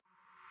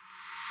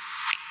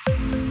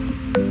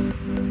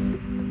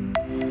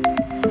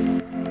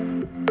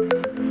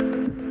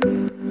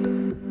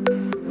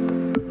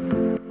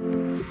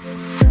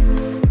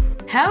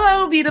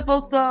Hello, beautiful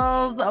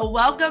souls.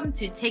 Welcome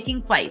to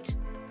Taking Flight,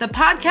 the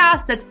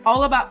podcast that's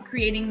all about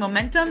creating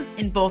momentum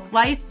in both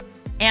life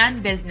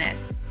and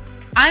business.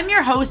 I'm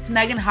your host,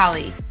 Megan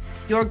Holly,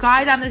 your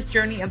guide on this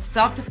journey of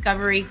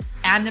self-discovery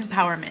and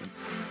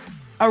empowerment.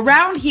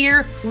 Around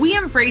here, we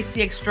embrace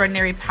the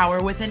extraordinary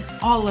power within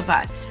all of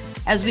us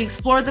as we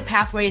explore the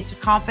pathways to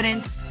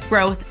confidence,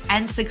 growth,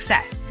 and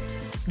success.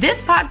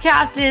 This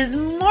podcast is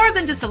more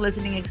than just a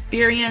listening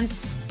experience.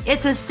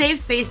 It's a safe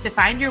space to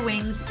find your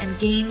wings and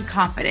gain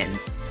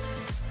confidence.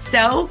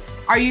 So,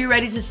 are you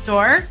ready to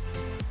soar?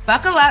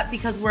 Buckle up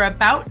because we're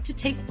about to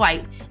take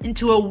flight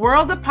into a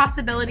world of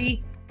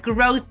possibility,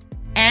 growth,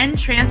 and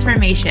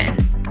transformation.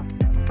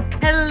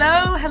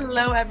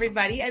 Hello,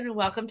 everybody, and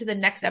welcome to the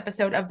next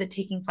episode of the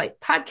Taking Flight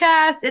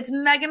podcast. It's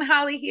Megan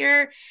Holly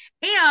here,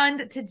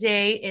 and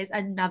today is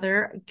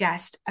another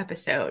guest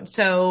episode.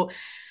 So,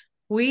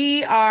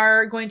 we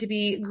are going to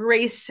be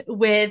graced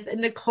with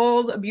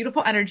Nicole's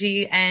beautiful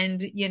energy,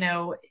 and,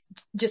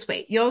 just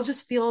wait. You'll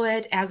just feel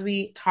it as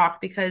we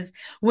talk, because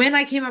when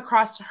I came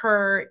across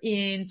her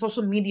in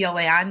social media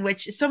land,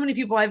 which so many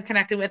people I've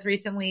connected with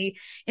recently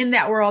in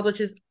that world, which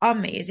is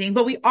amazing,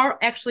 but we are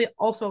actually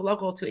also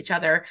local to each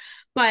other.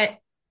 But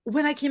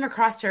when I came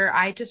across her,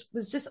 I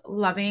was just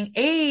loving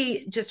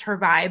just her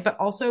vibe, but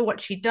also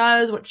what she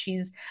does, what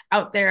she's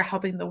out there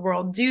helping the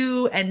world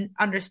do and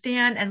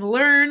understand and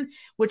learn,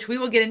 which we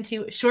will get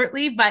into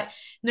shortly. But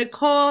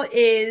Nicole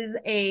is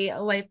a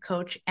life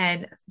coach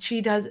and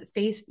she does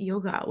face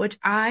yoga, which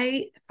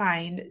I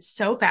find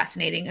so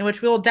fascinating, and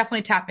which we will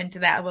definitely tap into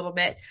that a little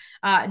bit.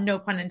 No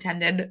pun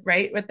intended,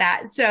 right? With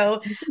that.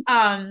 So,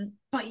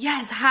 but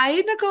yes, hi,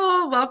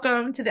 Nicole.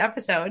 Welcome to the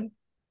episode.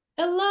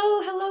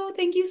 Hello.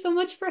 Thank you so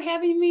much for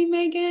having me,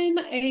 Megan.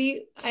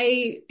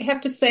 I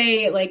have to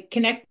say, like,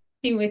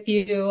 connecting with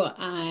you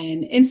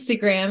on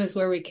Instagram is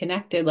where we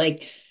connected.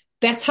 Like,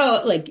 that's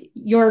how, like,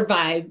 your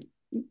vibe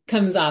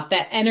comes off,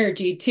 that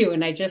energy too.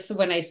 And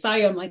when I saw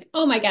you, I'm like,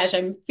 oh my gosh,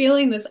 I'm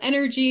feeling this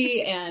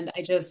energy, and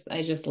I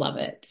just love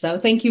it. So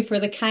thank you for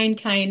the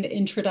kind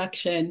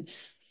introduction.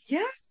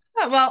 Yeah.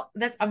 Well,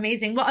 that's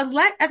amazing. Well, and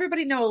let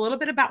everybody know a little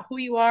bit about who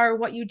you are,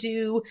 what you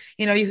do.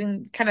 You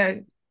can kind of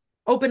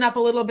open up a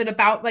little bit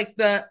about like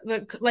the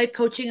life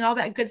coaching and all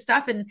that good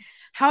stuff and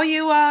how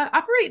you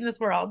operate in this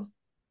world.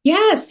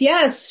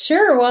 Yes,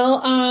 sure.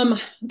 Well,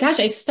 gosh,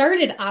 I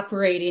started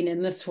operating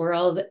in this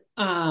world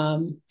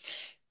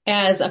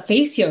as a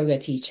face yoga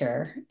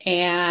teacher,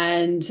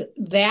 and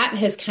that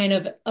has kind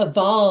of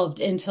evolved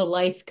into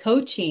life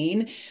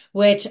coaching,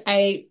 which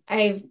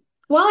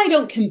while I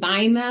don't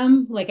combine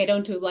them, like I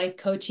don't do life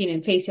coaching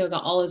and face yoga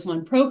all as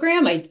one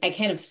program, I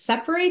kind of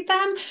separate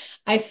them.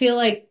 I feel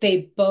like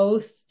they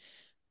both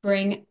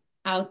bring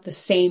out the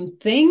same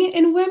thing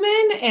in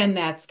women, and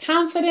that's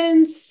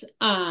confidence.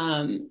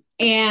 And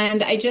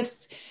I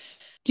just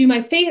do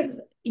my faith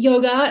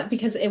yoga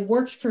because it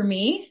worked for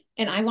me,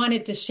 and I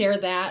wanted to share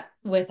that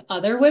with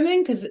other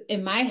women because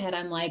in my head,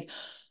 I'm like,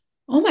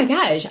 oh my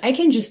gosh, I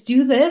can just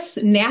do this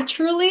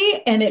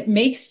naturally and it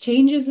makes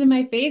changes in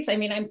my face. I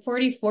mean, I'm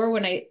 44.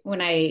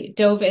 When I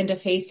dove into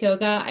face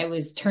yoga, I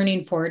was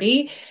turning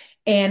 40.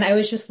 And I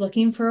was just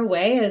looking for a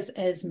way,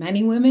 as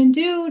many women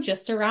do,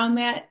 just around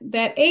that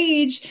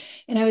age.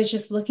 And I was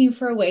just looking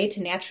for a way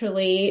to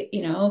naturally,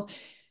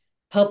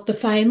 help the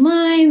fine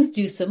lines,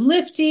 do some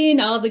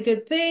lifting, all the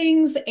good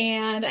things.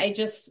 And I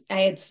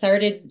had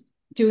started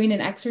doing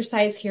an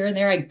exercise here and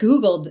there. I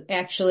Googled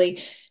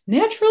actually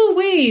natural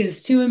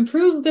ways to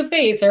improve the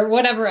face or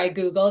whatever I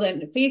Googled,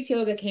 and face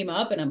yoga came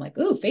up, and I'm like,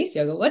 ooh, face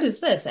yoga, what is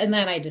this? And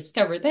then I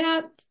discovered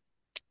that,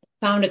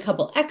 found a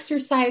couple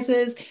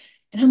exercises.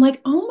 And I'm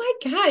like, oh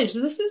my gosh,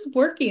 this is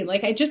working.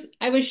 Like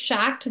I was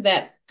shocked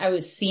that I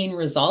was seeing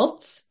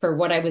results for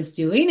what I was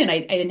doing, and I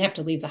didn't have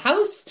to leave the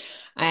house.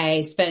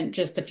 I spent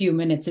just a few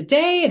minutes a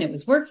day and it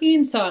was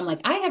working. So I'm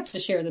like, I have to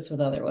share this with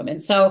other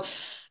women. So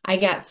I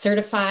got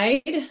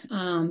certified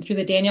through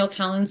the Danielle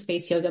Collins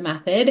Face Yoga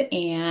Method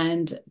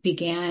and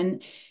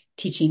began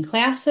teaching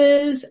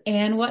classes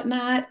and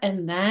whatnot.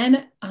 And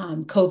then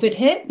COVID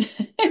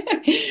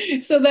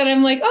hit. So then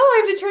I'm like,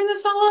 oh, I have to turn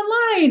this all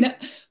online.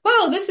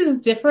 Wow, this is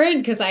different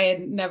because I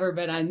had never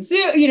been on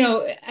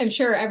Zoom. I'm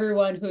sure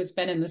everyone who's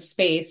been in the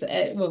space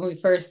when we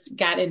first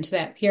got into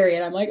that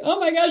period, I'm like, oh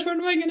my gosh, what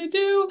am I going to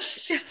do?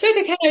 So I had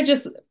to kind of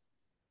just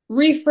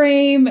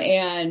reframe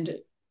and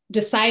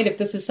decide if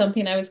this is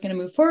something I was going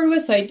to move forward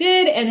with. So I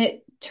did, and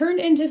it turned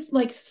into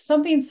like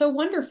something so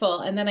wonderful.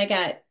 And then I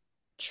got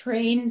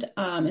trained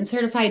and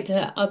certified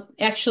to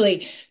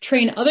actually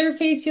train other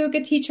face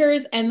yoga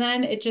teachers. And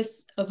then it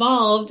just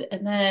evolved.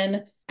 And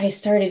then I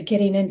started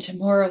getting into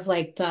more of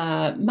like the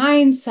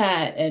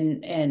mindset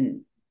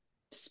and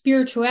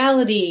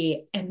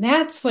spirituality. And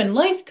that's when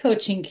life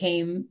coaching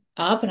came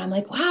up. And I'm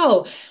like,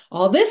 wow,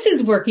 all this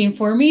is working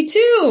for me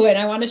too. And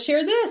I want to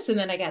share this. And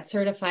then I got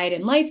certified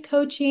in life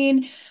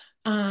coaching.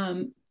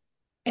 And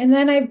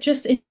then I've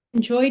just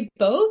enjoyed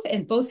both,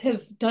 and both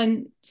have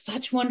done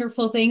such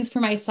wonderful things for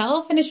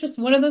myself. And it's just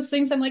one of those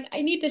things I'm like,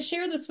 I need to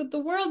share this with the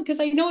world because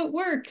I know it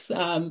works.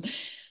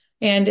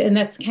 And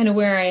that's kind of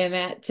where I am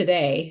at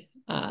today.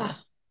 Oh,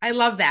 I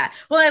love that.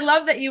 Well, I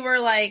love that you were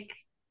like,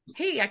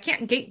 hey, I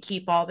can't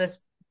gatekeep all this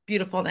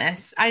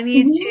beautifulness. I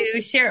need Mhm,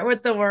 to share it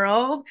with the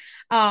world.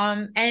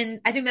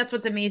 And I think that's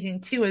what's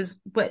amazing too, is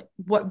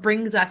what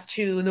brings us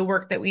to the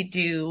work that we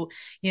do,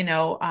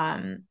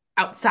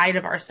 outside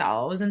of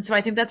ourselves. And so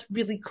I think that's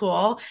really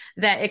cool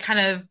that it kind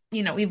of,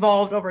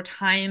 evolved over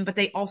time, but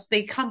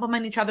they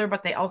complement each other,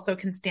 but they also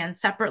can stand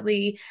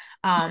separately.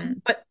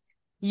 But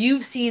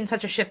you've seen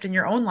such a shift in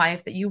your own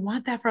life that you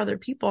want that for other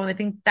people. And I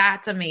think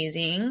that's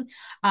amazing.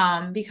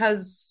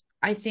 Because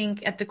I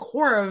think at the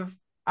core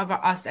of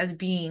us as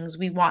beings,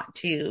 we want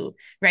to,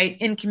 right,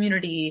 in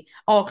community,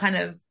 all kind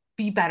of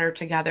be better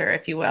together,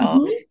 if you will.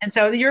 mhm, And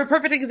so you're a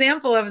perfect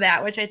example of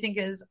that, which I think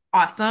is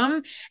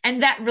awesome.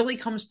 And that really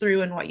comes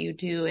through in what you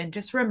do and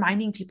just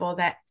reminding people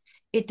that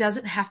it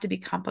doesn't have to be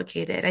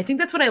complicated. I think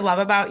that's what I love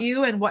about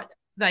you and what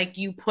like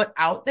you put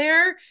out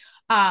there,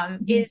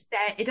 mhm, is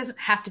that it doesn't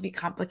have to be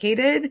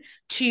complicated mhm,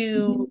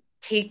 to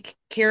take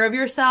care of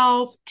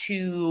yourself,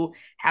 to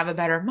have a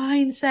better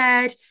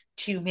mindset,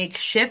 to make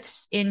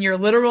shifts in your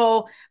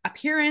literal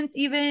appearance,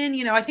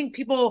 even. I think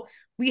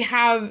we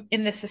have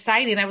in this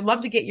society, and I would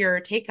love to get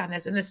your take on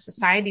this, in this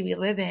society we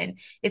live in,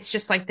 it's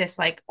just like this,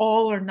 like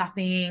all or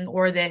nothing,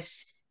 or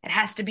this, it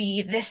has to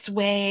be this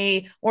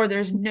way, or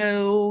there's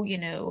no,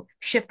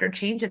 shift or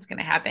change that's going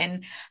to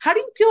happen. How do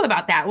you feel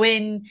about that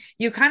when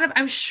you kind of,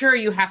 I'm sure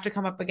you have to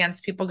come up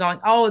against people going,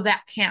 oh,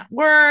 that can't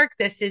work.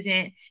 This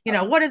isn't,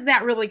 what is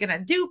that really going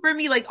to do for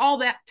me? Like all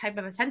that type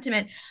of a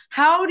sentiment.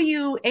 How do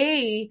you,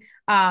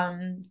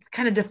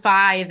 kind of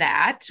defy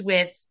that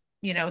with,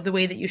 the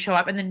way that you show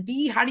up? And then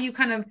B, how do you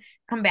kind of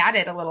combat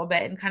it a little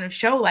bit and kind of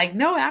show like,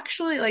 no,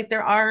 actually, like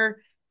there are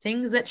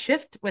things that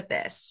shift with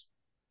this?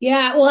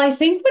 Yeah, well, I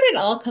think what it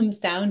all comes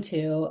down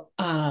to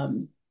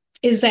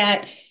is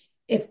that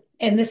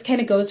and this kind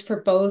of goes for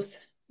both,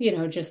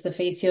 just the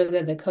face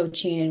yoga, the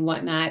coaching and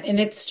whatnot. And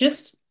it's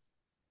just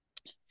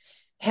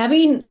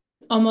having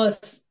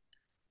almost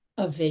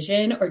a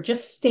vision or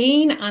just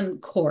staying on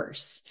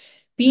course,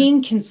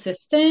 being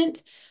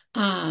consistent,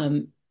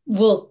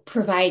 will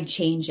provide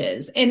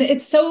changes. And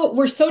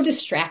we're so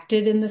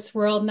distracted in this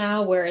world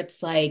now where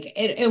it's like,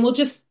 and we'll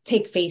just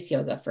take face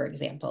yoga, for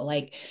example.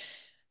 Like,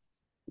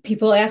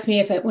 people ask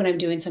me when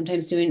I'm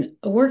sometimes doing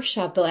a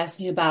workshop, they'll ask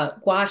me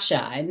about gua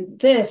sha and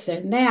this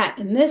and that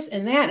and this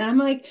and that. And I'm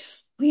like,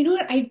 well, you know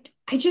what? I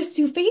just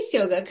do face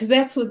yoga because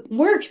that's what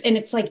works. And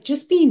it's like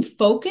just being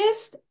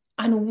focused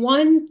on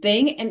one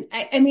thing. And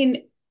I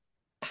mean,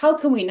 how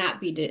can we not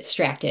be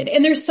distracted?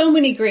 And there's so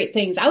many great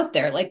things out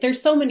there. Like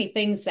there's so many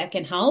things that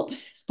can help.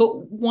 But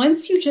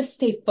once you just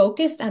stay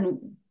focused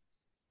on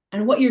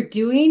what you're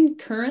doing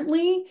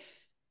currently,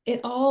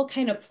 it all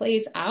kind of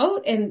plays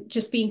out and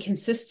just being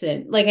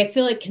consistent. Like I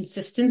feel like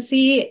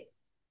consistency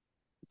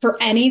for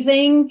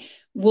anything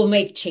will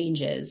make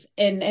changes.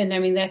 And I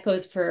mean that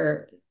goes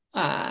for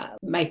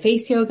my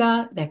face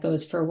yoga, that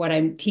goes for what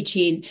I'm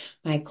teaching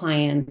my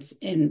clients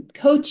in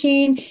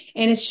coaching.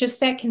 And it's just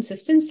that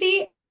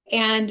consistency.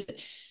 And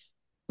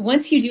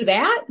once you do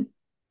that,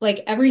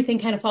 like everything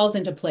kind of falls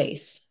into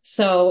place.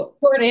 So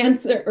short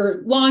answer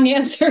or long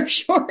answer,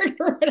 short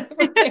or whatever.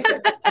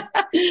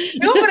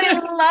 No, but I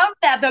love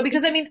that though,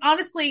 because I mean,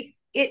 honestly,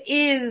 it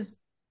is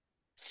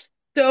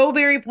so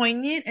very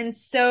poignant and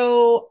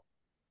so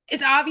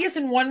it's obvious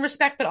in one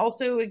respect, but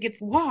also it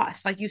gets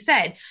lost. Like you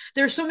said,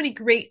 there's so many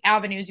great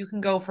avenues you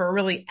can go for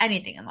really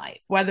anything in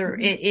life, whether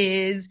Mhm. it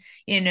is,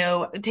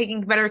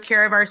 taking better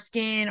care of our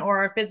skin or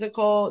our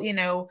physical,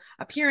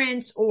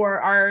 appearance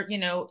or our,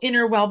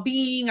 inner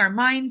well-being, our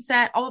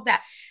mindset, all of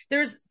that.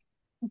 There's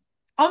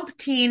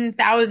umpteen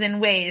thousand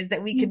ways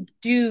that we could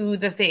do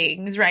the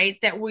things, right?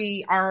 That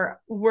we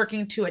are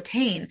working to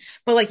attain.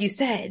 But like you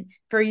said,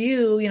 for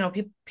you,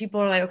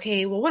 people are like,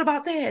 okay, well, what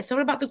about this?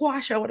 What about the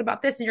gua sha? What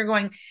about this? And you're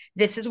going,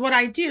 this is what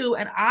I do.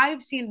 And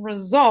I've seen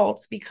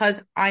results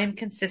because I'm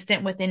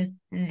consistent within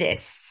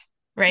this.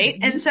 Right.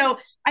 And Mhm. so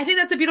I think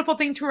that's a beautiful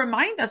thing to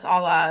remind us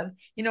all of,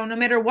 no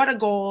matter what a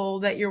goal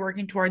that you're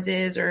working towards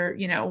is, or,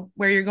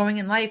 where you're going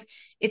in life,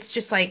 it's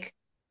just like,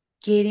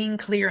 getting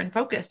clear and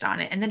focused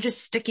on it and then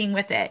just sticking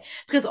with it.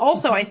 Because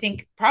also, I Mhm.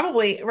 think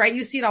probably, right,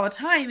 you see it all the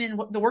time in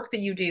the work that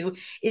you do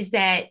is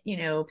that,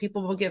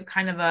 people will give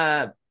kind of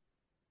a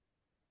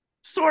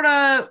sort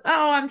of,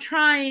 oh, I'm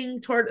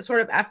trying toward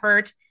sort of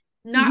effort,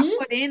 not Mhm.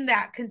 put in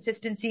that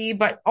consistency,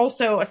 but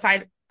also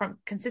aside from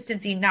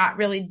consistency, not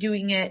really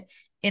doing it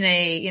in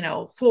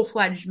a,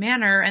 full-fledged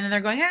manner. And then they're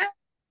going,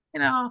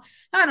 you know,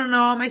 I don't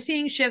know, am I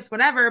seeing shifts,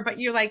 whatever, but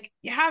you're like,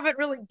 you haven't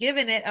really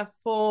given it a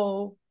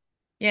full,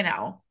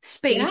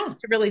 space Yeah,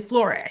 to really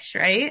flourish,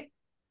 right?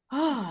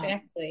 Oh,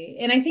 exactly.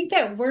 And I think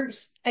that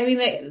works. I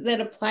mean,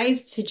 that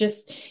applies to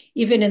just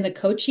even in the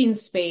coaching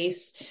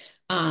space.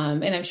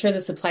 And I'm sure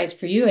this applies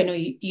for you. I know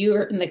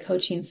you're in the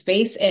coaching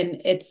space,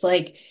 and it's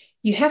like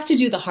you have to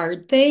do the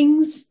hard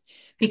things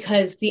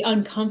because the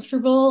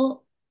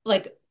uncomfortable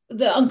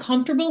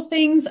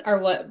things are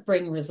what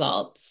bring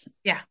results.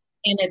 yeah.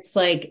 And it's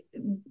like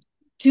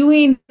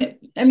doing,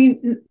 I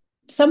mean,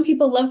 some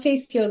people love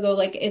face yoga.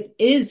 Like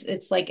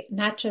it's like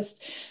not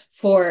just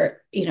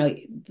for,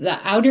 the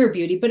outer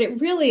beauty, but it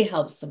really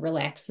helps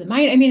relax the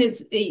mind. I mean,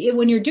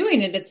 when you're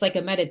doing it, it's like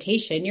a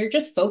meditation. You're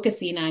just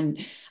focusing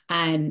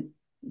on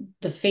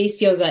the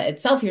face yoga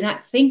itself. You're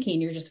not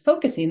thinking, you're just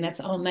focusing. That's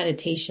all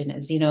meditation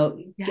is, Yeah.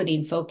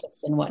 getting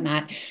focused and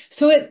whatnot.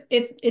 So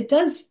it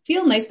does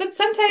feel nice, but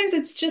sometimes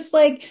it's just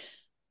like,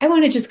 I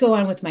want to just go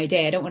on with my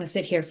day. I don't want to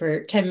sit here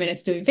for 10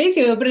 minutes doing face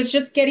yoga, but it's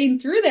just getting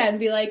through that and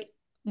be like,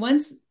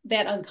 once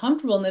that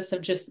uncomfortableness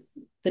of just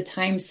the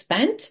time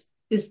spent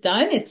is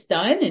done, it's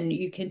done, and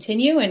you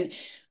continue. And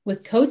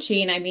with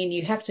coaching, I mean,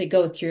 you have to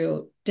go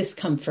through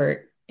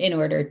discomfort in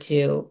order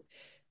to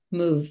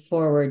move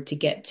forward to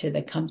get to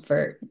the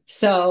comfort.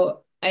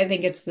 So I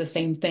think it's the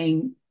same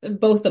thing.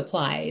 Both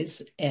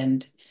applies,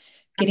 and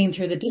getting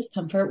through the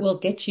discomfort will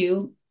get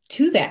you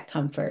to that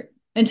comfort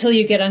until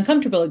you get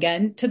uncomfortable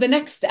again to the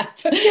next step.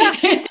 Yeah.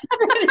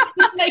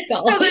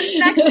 Cycle. So the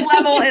next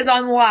level is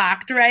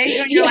unlocked, right?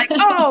 And you're like,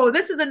 Yeah. oh,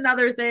 this is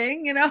another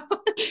thing, Yeah.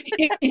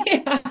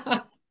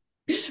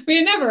 I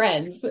mean, it never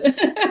ends.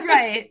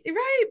 Right,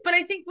 right. But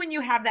I think when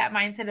you have that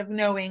mindset of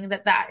knowing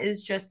that that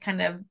is just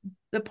kind of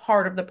the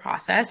part of the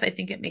process, I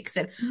think it makes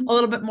it a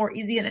little bit more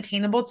easy and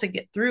attainable to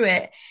get through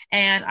it.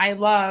 And I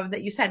love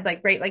that you said,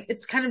 like, right, like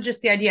it's kind of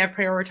just the idea of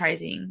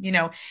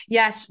prioritizing,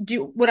 yes,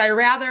 would I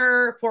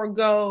rather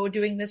forego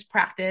doing this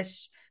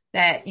practice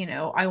that,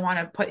 I want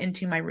to put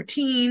into my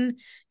routine?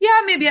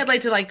 Yeah, maybe I'd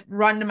like to like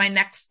run to my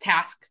next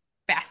task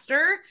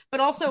faster, but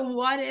also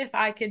what if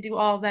I could do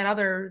all of that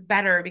other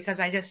better because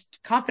I just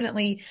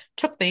confidently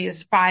took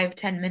these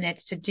 5-10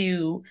 minutes to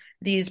do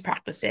these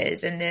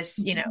practices and this,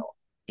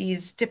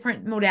 these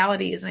different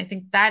modalities. And I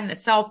think that in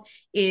itself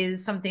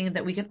is something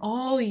that we can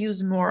all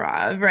use more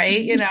of,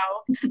 right?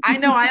 I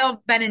know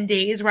I've been in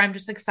days where I'm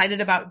just excited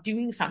about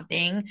doing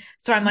something.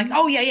 So I'm like,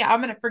 oh yeah, yeah,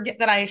 I'm going to forget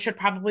that I should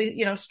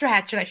probably,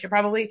 stretch and I should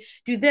probably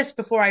do this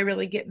before I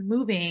really get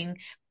moving.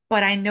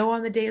 But I know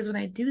on the days when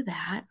I do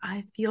that,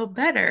 I feel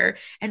better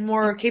and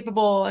more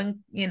capable and,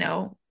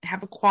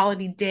 have a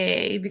quality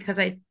day because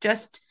I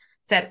just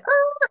said,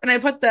 and I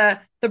put the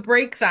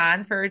brakes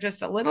on for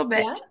just a little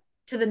Yeah. bit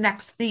to the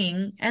next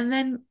thing. And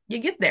then you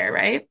get there,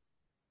 right?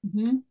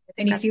 Mm-hmm. I And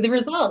think you that's see the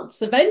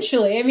results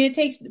eventually. I mean,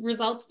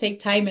 results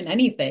take time in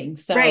anything.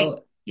 right.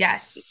 So,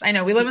 Yes. I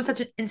know we live in such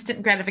an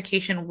instant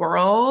gratification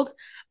world,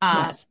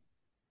 um, yes.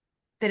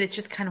 that it's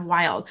just kind of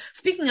wild.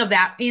 Speaking of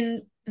that,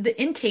 in the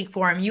intake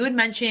form, you had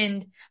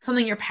mentioned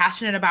something you're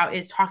passionate about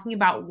is talking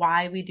about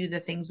why we do the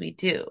things we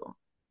do.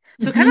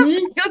 So kind of, I Hmm.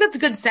 feel like that's a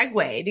good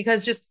segue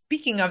because just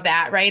speaking of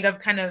that, right, of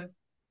kind of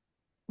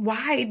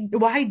why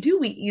do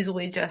we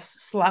easily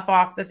just slough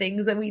off the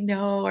things that we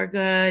know are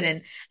good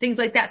and things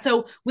like that?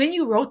 So when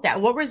you wrote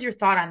that, what was your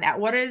thought on that?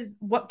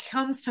 What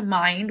comes to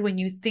mind when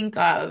you think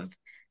of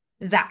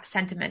that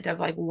sentiment of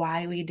like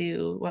why we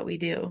do what we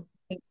do?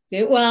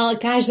 Well,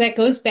 gosh, that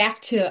goes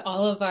back to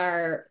all of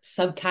our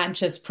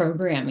subconscious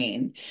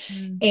programming.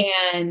 Mm.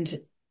 And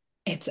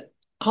it's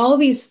all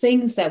these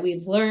things that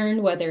we've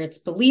learned, whether it's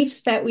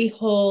beliefs that we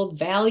hold,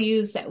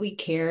 values that we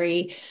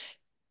carry.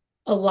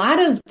 A lot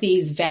of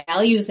these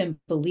values and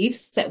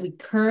beliefs that we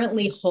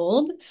currently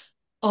hold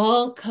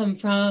all come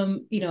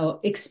from,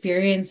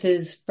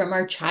 experiences from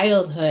our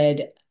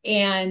childhood.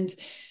 And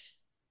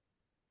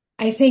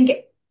I think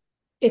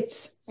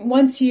it's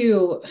once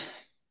you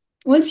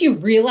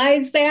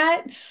realize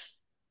that,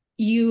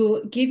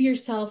 you give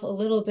yourself a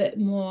little bit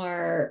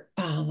more,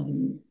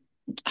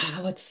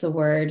 what's the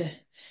word?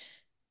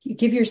 You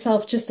give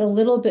yourself just a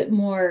little bit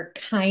more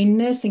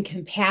kindness and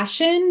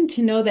compassion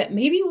to know that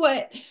maybe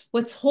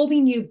what's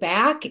holding you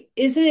back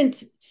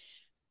isn't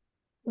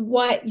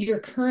what you're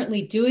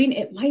currently doing.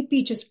 It might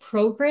be just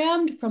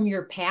programmed from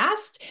your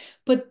past,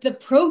 but the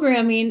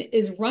programming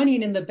is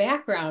running in the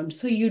background,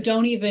 so you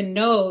don't even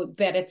know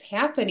that it's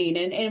happening.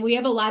 And we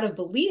have a lot of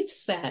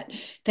beliefs that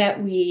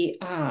we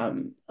a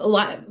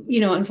lot,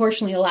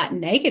 unfortunately a lot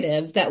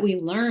negative that we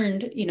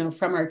learned,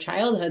 from our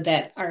childhood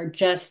that are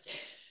just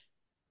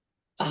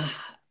uh,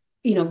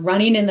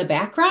 running in the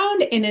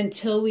background. And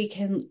until we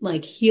can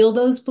like heal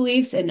those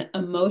beliefs and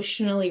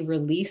emotionally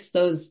release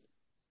those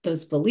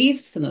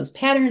beliefs and those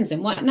patterns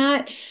and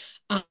whatnot,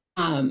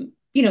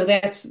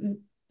 that's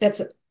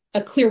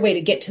a clear way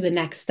to get to the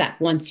next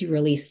step once you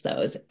release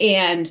those.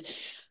 And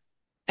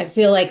I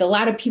feel like a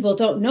lot of people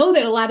don't know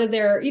that a lot of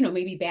their,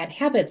 maybe bad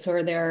habits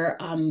or their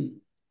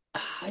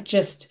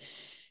just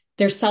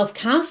their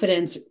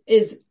self-confidence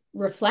is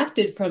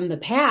reflected from the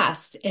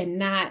past and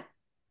not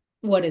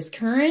what is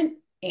current.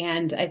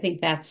 And I think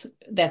that's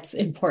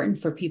important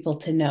for people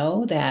to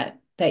know that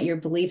your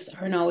beliefs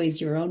aren't always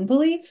your own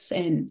beliefs,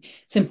 and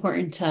it's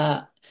important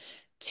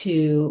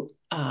to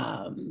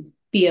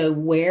be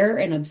aware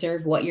and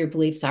observe what your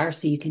beliefs are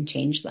so you can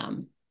change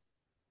them.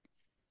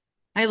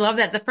 I love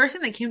that. The first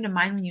thing that came to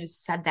mind when you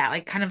said that,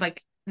 like kind of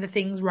like the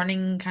things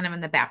running kind of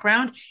in the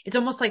background, it's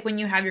almost like when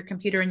you have your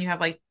computer and you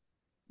have like,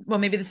 well,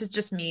 maybe this is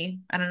just me.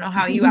 I don't know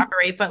how you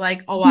operate, but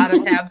like a lot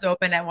of tabs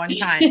open at one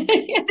time.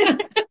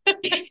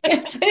 Yeah.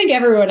 I think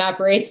everyone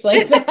operates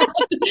like Seems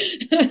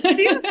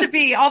to that.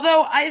 be.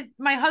 Although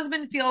my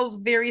husband feels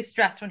very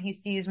stressed when he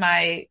sees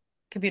my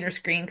computer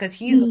screen because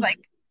he's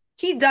like,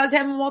 he does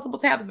have multiple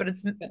tabs, but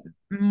it's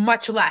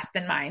much less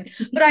than mine.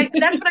 But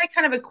that's what I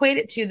kind of equate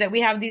it to, that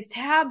we have these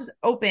tabs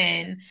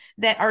open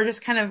that are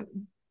just kind of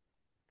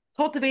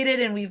cultivated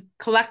and we've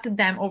collected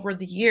them over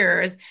the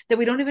years that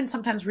we don't even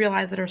sometimes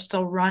realize that are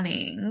still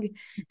running.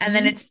 And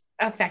then Mhm. it's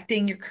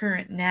affecting your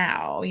current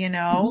now, you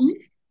know?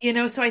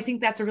 Mhm. So I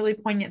think that's a really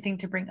poignant thing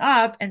to bring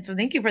up. And so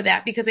thank you for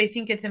that, because I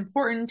think it's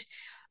important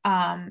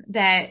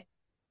that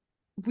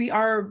we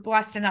are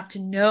blessed enough to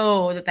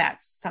know that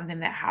that's something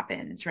that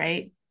happens,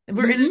 right?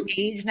 We're in an Mhm.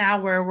 age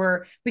now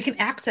where we can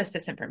access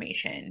this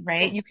information,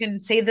 right? You Yes. can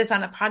say this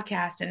on a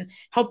podcast and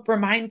help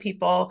remind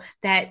people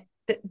that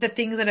the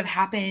things that have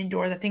happened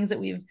or the things that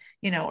we've,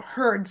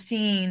 heard,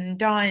 seen,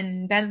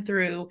 done, been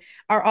through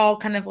are all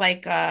kind of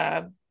like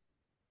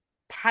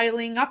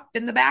piling up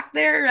in the back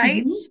there,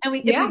 right? Mhm. And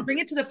if we Yeah. bring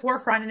it to the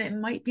forefront, and it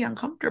might be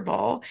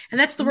uncomfortable, and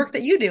that's the work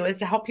that you do, is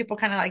to help people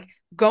kind of like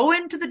go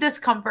into the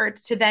discomfort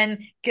to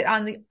then get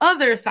on the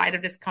other side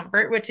of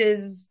discomfort, which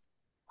is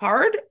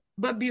hard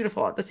but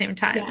beautiful at the same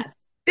time. Yes.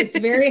 It's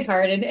very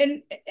hard and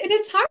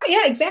it's hard.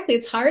 Yeah, exactly.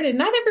 It's hard and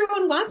not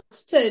everyone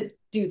wants to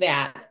do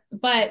that.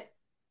 But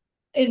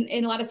in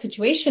a lot of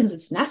situations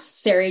it's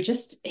necessary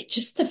just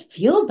to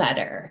feel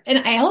better. And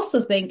I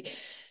also think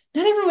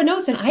not everyone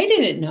knows, and I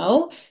didn't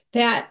know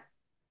that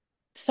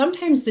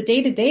sometimes the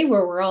day to day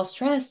where we're all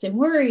stressed and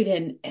worried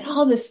and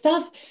all this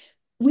stuff,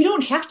 we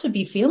don't have to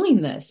be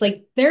feeling this.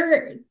 Like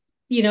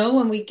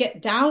when we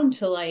get down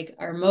to like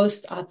our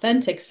most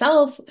authentic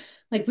self,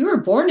 like we were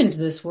born into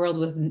this world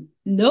with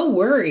no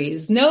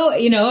worries, no,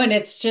 and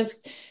it's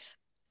just,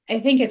 I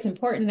think it's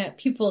important that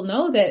people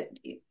know that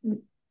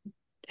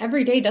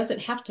every day doesn't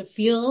have to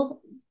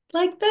feel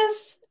like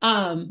this.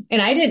 And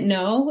I didn't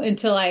know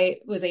until I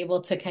was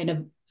able to kind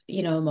of,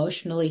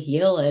 emotionally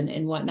heal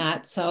and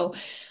whatnot. So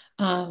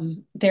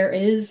there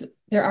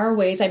are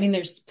ways. I mean,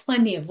 there's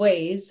plenty of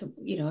ways,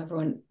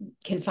 everyone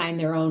can find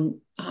their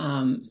own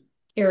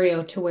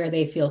area to where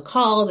they feel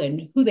called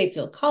and who they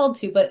feel called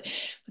to, but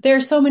there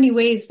are so many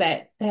ways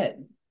that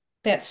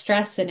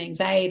stress and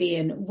anxiety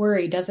and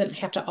worry doesn't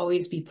have to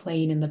always be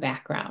playing in the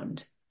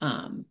background.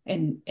 And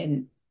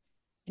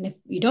if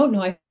you don't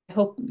know, I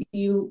hope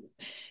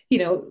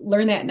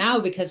learn that now,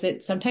 because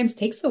it sometimes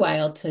takes a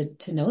while to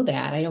know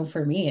that. I know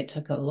for me, it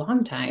took a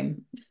long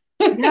time.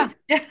 Yeah,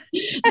 yeah,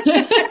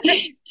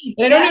 I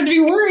don't yeah. have to be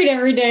worried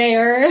every day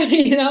or,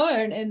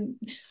 and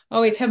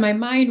always have my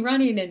mind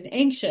running and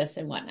anxious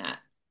and whatnot.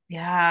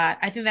 Yeah,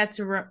 I think that's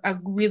a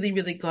really,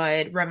 really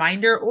good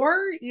reminder,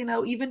 or,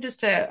 even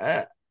just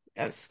a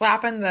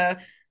slap in the,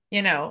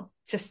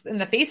 just in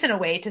the face in a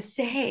way to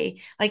say,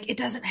 like, it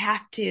doesn't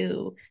have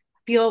to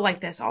feel like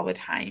this all the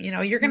time.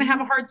 You're going to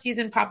have a Mhm. hard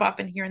season pop up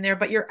and here and there,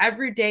 but your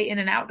everyday in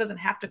and out doesn't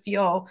have to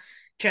feel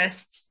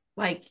just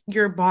like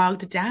you're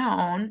bogged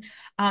down.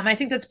 I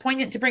think that's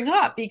poignant to bring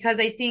up, because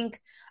I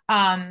think,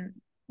 um,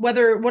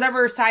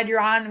 whatever side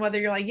you're on, whether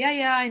you're like,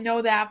 yeah, I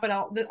know that, but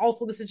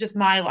also this is just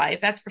my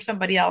life. That's for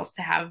somebody else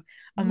to have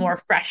a Mhm. more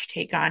fresh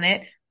take on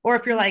it. Or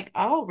if you're like,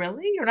 oh,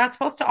 really? You're not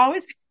supposed to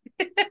always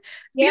feel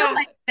Yeah.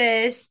 like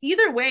this.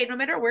 Either way, no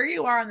matter where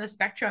you are on the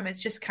spectrum,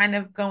 it's just kind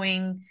of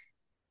going,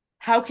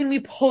 how can we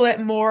pull it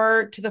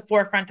more to the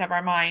forefront of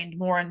our mind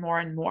more and more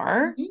and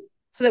more, Mhm.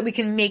 so that we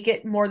can make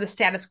it more the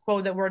status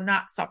quo, that we're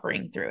not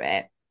suffering through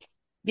it? Exactly.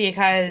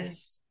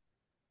 Because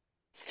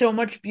so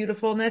much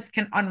beautifulness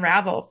can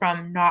unravel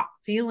from not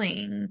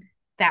feeling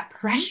that Mhm.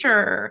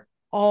 pressure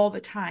all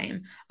the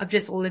time of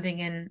just living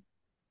in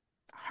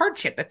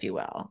hardship, if you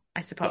will,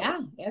 I suppose, Yeah,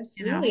 you know?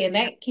 absolutely. And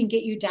that can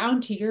get you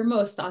down to your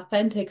most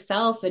authentic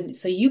self. And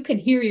so you can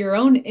hear your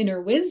own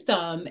inner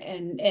wisdom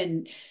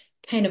and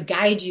kind of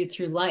guide you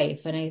through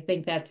life. And I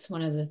think that's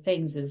one of the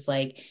things, is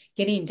like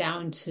getting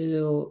down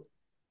to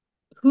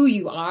who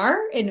you are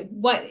and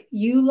what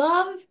you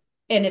love.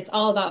 And it's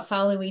all about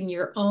following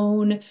your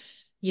own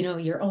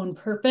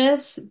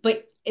purpose.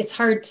 But it's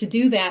hard to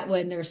do that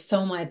when there's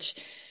so much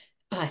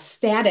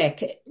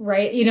static,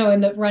 right?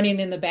 In the running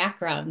in the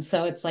background.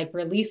 So it's like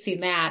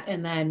releasing that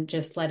and then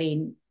just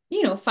letting,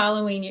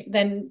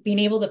 then being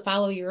able to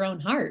follow your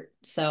own heart.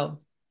 So,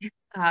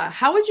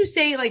 How would you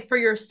say, like, for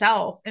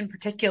yourself in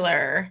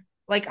particular,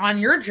 like on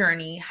your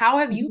journey, how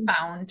have you mhm.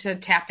 found to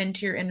tap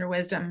into your inner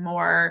wisdom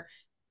more,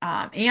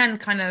 and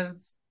kind of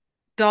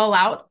dull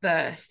out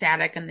the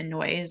static and the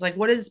noise? Like,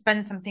 what has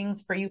been some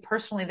things for you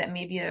personally that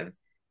maybe have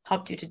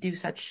helped you to do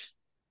such?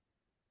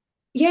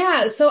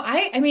 Yeah. So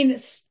I mean,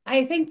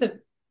 I think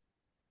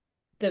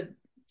the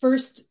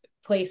first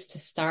place to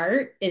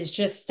start is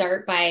just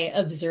start by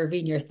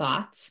observing your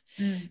thoughts.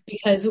 Mm.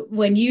 Because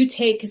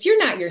because you're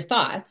not your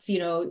thoughts, I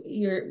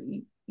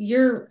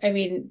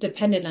mean,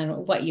 dependent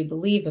on what you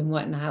believe and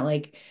whatnot,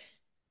 like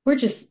we're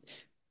just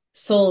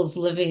souls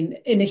living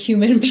in a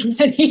human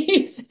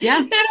bodies. Yeah.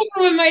 Not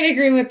everyone might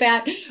agree with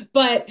that,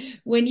 but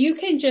when you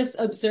can just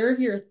observe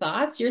your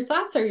thoughts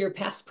are your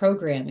past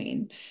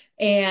programming.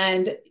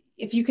 And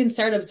if you can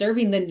start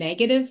observing the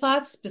negative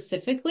thoughts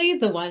specifically,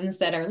 the ones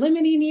that are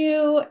limiting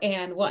you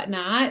and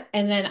whatnot,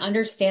 and then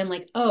understand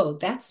like, oh,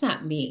 that's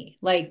not me.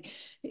 Like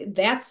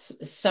that's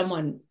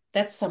someone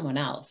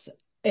else.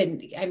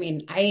 And I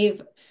mean,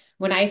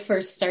 when I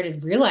first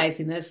started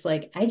realizing this,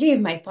 like I gave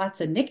my thoughts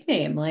a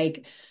nickname,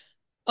 like,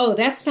 oh,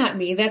 that's not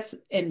me. That's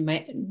in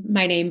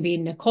my name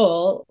being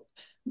Nicole.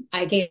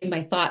 I gave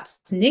my thoughts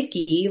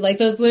Nikki, like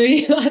those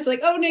literally, it's like,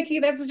 oh, Nikki,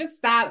 that's just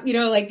stop,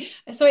 like,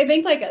 so I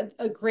think like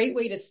a great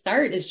way to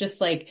start is just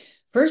like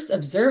first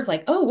observe,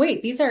 like, oh,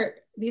 wait, these are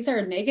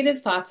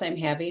negative thoughts I'm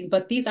having,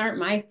 but these aren't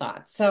my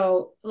thoughts.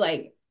 So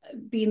like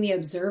being the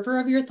observer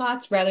of your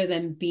thoughts rather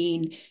than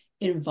being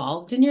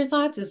involved in your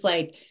thoughts is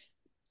like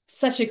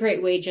such a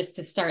great way just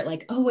to start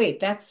like, oh,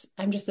 wait,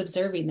 I'm just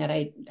observing that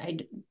I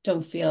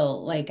don't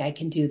feel like I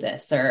can do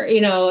this or,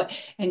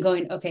 and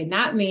going, okay,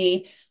 not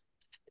me.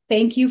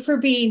 Thank you for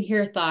being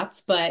here,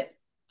 thoughts, but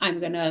I'm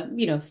gonna,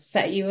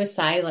 set you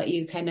aside, let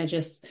you kind of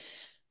just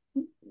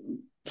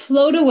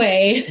float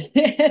away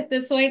at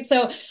this point.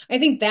 So I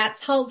think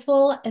that's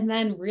helpful. And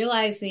then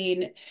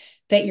realizing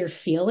that your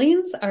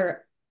feelings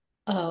are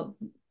a,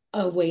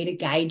 a way to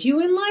guide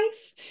you in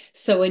life.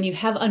 So when you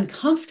have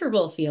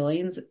uncomfortable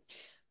feelings,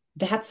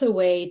 that's a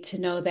way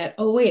to know that,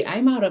 oh, wait,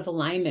 I'm out of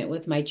alignment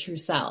with my true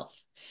self.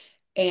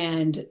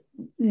 And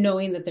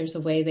knowing that there's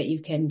a way that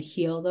you can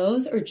heal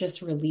those or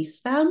just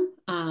release them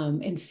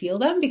and feel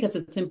them, because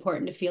it's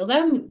important to feel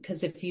them,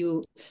 because if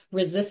you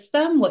resist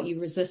them, what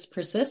you resist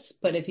persists.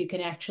 But if you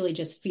can actually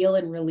just feel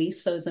and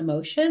release those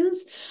emotions,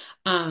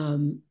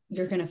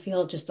 you're going to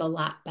feel just a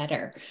lot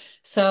better.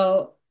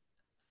 So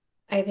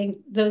I think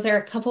those are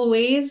a couple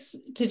ways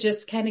to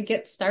just kind of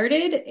get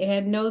started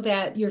and know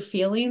that your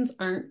feelings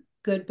aren't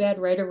good, bad,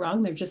 right, or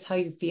wrong. They're just how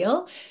you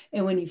feel.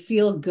 And when you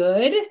feel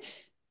good,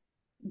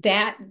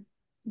 that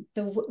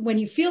when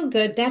you feel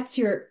good, that's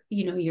your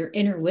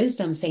inner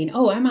wisdom saying,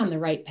 oh, I'm on the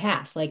right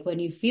path. Like when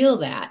you feel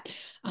that,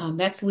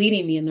 that's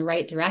leading me in the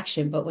right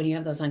direction. But when you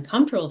have those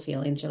uncomfortable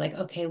feelings, you're like,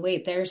 okay,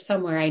 wait, there's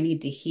somewhere I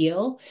need to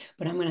heal,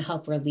 but I'm going to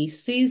help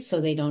release these so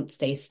they don't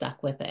stay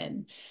stuck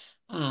within.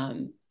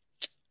 um,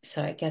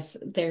 so I guess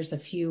there's a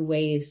few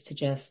ways to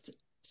just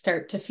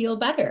start to feel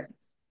better.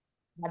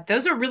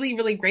 Those are really,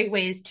 really great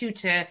ways too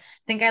to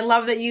think. I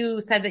love that you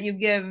said that you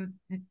give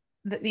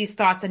these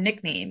thoughts a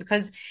nickname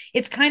because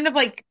it's kind of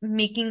like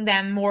making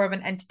them more of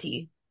an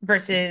entity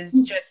versus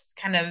just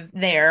kind of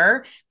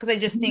there. Because I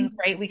just think,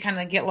 right, we kind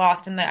of get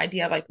lost in the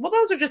idea of like, well,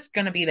 those are just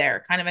going to be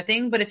there kind of a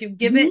thing. But if you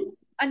give it Mhm.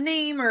 a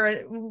name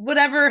or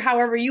whatever,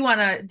 however you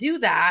want to do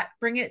that,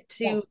 bring it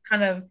Yeah. to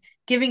kind of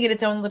giving it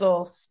its own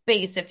little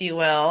space, if you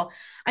will.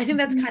 I think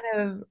that's Mhm.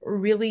 kind of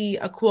really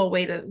a cool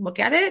way to look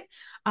at it,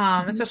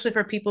 Mhm. especially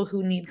for people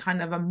who need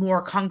kind of a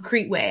more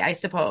concrete way, I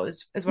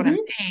suppose, is what I'm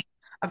Mhm. saying,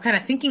 of kind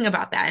of thinking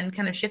about that and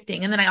kind of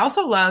shifting. And then I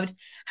also loved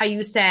how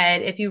you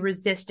said, if you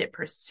resist, it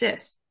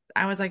persists.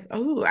 I was like,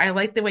 oh, I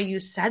like the way you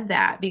said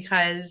that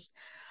because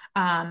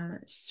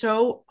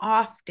so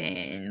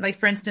often, like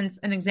for instance,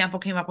 an example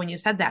came up when you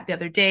said that the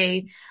other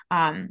day.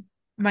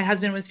 My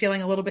husband was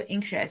feeling a little bit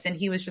anxious and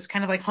he was just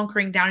kind of like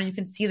hunkering down, and you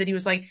can see that he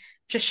was like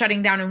just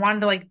shutting down and wanted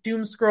to like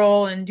doom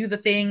scroll and do the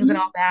things and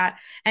all Mhm. that.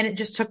 And it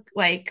just took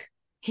like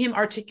him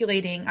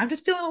articulating, I'm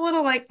just feeling a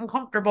little like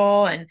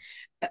uncomfortable. And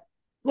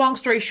long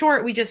story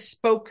short, we just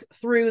spoke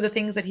through the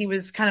things that he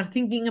was kind of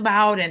thinking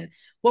about and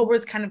what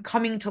was kind of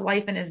coming to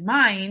life in his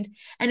mind.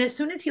 And as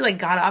soon as he like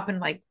got up and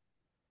like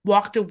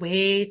walked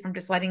away from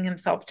just letting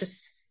himself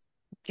just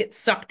get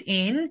sucked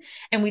in,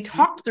 and we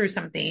talked through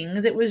some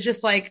things, it was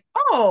just like,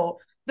 oh,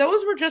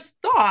 those were just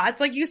thoughts.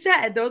 Like you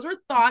said, those were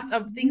thoughts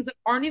of things that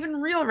aren't even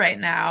real right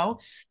now.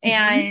 Mhm.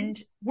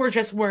 And we're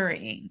just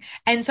worrying.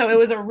 And so it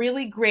was a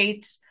really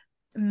great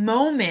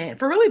moment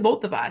for really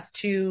both of us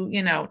to,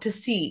 to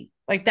see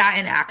like that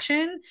in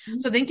action.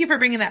 Mhm. So thank you for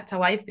bringing that to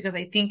life because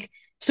I think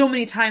so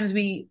many times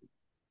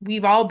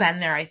we've all been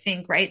there, I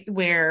think, right?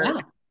 Where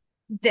Yeah.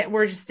 that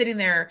we're just sitting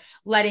there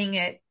letting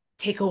it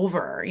take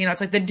over. It's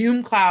like the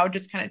doom cloud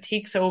just kind of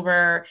takes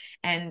over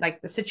and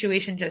like the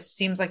situation just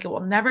seems like it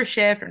will never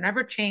shift or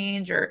never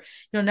change or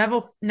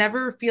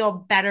never feel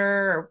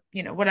better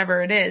or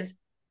whatever it is.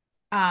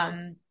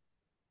 Um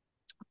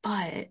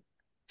but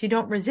if you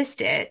don't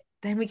resist it,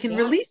 then we can Yeah.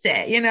 release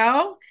it.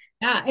 Yeah.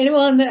 And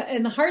well,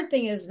 and the hard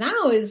thing is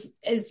now is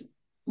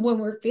when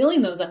we're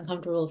feeling those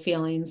uncomfortable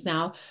feelings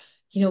now,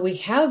 we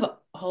have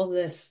all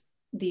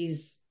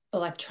these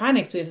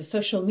electronics, we have the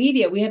social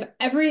media, we have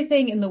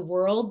everything in the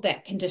world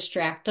that can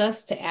distract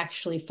us to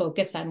actually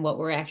focus on what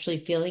we're actually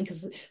feeling,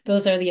 because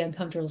those are the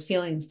uncomfortable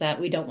feelings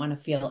that we don't want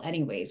to feel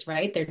anyways,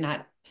 right? They're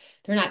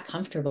not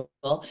comfortable.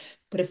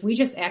 But if we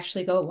just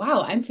actually go,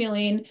 wow, I'm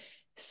feeling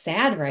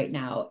sad right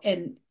now,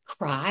 and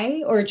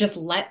cry or just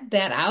let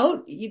that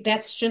out,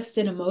 that's just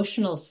an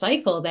emotional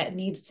cycle that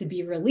needs to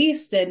be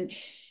released. And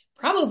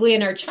probably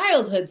in our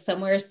childhood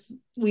somewhere,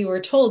 we were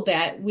told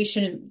that we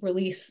shouldn't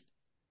release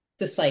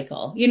the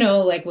cycle.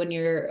 Like when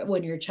you're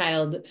a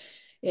child,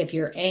 if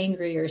you're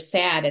angry or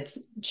sad, it's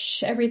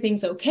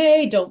everything's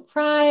okay, don't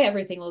cry,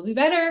 everything will be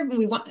better.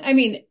 I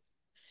mean,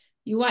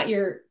 you want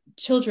your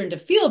children to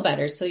feel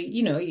better. So,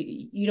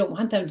 you don't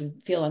want them to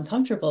feel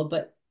uncomfortable,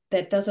 but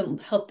that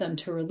doesn't help them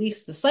to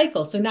release the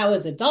cycle. So now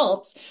as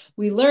adults,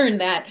 we learn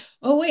that,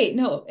 oh, wait,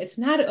 no, it's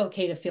not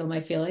okay to feel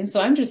my feelings.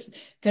 So I'm just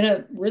going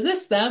to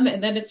resist them.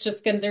 And then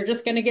they're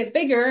just going to get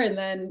bigger. And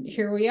then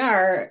here we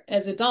are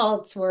as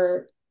adults,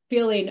 we're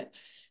feeling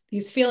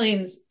these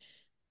feelings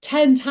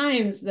 10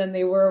 times than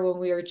they were when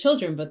we were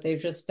children, but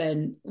they've just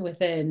been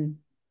within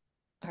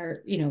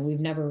we've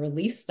never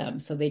released them.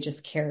 So they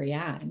just carry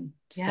on.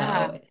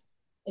 Yeah. So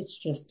it's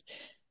just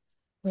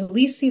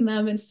releasing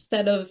them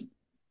instead of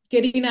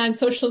getting on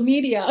social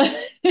media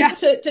Yeah.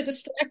 to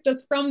distract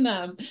us from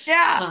them.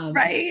 Yeah.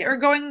 Right. Or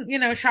going,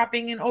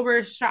 shopping and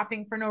over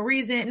shopping for no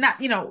reason. Not,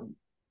 everything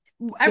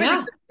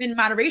Yeah. in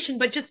moderation,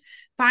 but just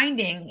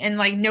finding and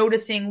like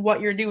noticing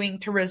what you're doing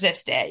to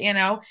resist it,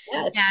 Yes.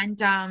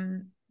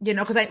 and,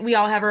 because we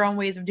all have our own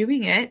ways of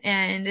doing it.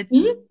 And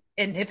Mhm.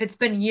 and if it's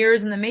been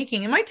years in the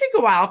making, it might take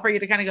a while for you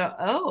to kind of go,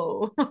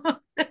 oh,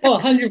 Oh,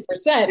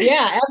 100%.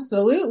 Yeah,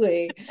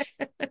 absolutely.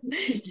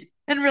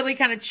 and really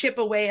kind of chip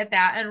away at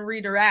that and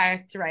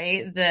redirect,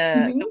 right?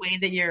 The Mhm. way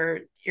that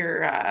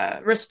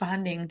you're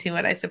responding to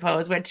it, I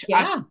suppose, which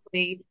Yeah.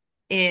 obviously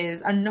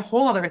is a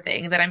whole other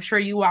thing that I'm sure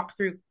you walk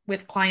through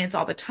with clients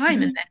all the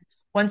time. And Mhm. then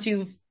once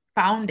you've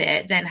found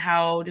it, then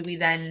how do we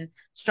then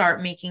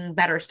start making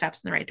better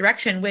steps in the right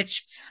direction?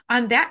 Which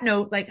on that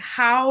note, like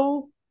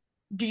how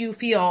do you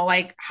feel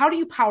like how do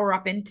you power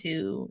up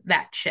into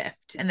that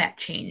shift and that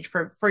change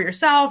for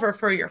yourself or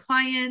for your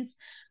clients?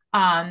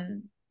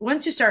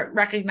 Once you start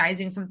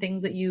recognizing some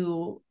things that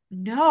you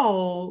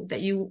know that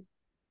you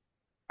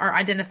are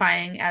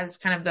identifying as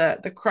kind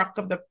of the crux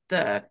of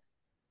the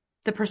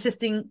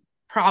persisting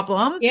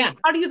problem, Yeah.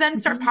 how do you then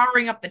start Mhm.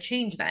 powering up the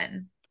change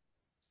then?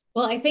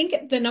 Well, I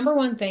think the number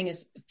one thing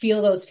is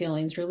feel those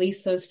feelings,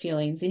 release those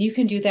feelings. And you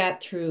can do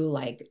that through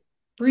like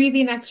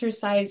breathing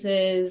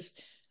exercises,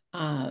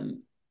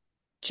 um,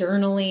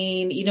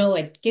 journaling,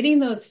 like getting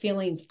those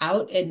feelings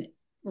out and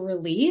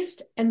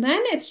released. And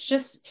then it's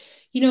just,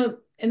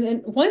 and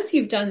then once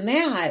you've done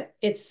that,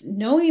 it's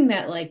knowing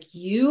that like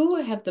you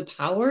have the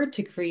power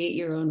to create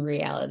your own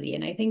reality.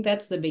 And I think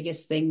that's the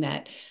biggest thing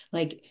that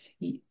like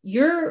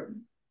your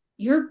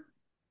your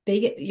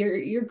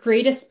your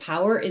greatest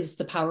power is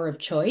the power of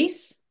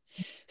choice.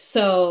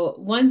 So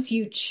once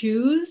you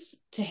choose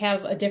to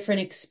have a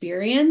different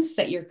experience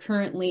that you're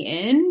currently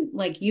in,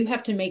 like you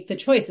have to make the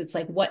choice. It's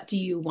like, what do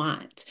you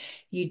want?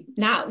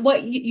 Not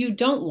what you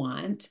don't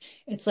want.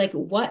 It's like,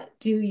 what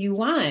do you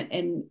want?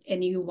 And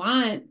you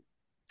want,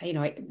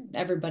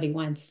 everybody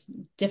wants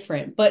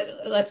different, but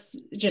let's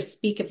just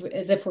speak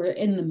as if we're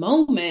in the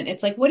moment.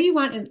 It's like, what do you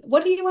want? And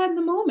what do you want in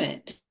the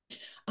moment?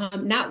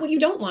 Not what you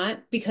don't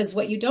want, because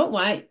what you don't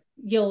want,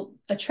 you'll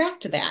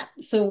attract that.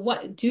 So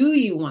what do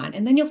you want?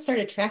 And then you'll start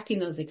attracting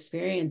those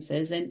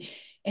experiences, and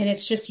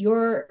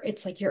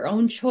it's like your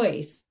own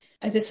choice.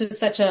 This was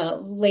such a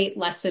late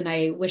lesson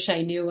I wish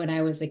I knew when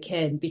I was a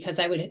kid, because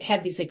I would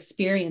have these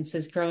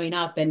experiences growing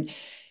up, and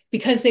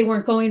because they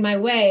weren't going my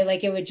way,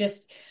 like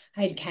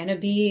I'd kind of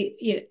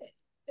be,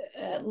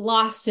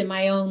 lost in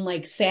my own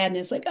like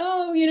sadness, like,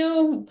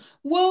 oh,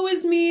 woe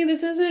is me.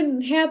 This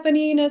isn't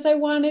happening as I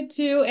wanted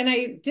to. And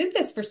I did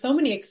this for so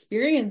many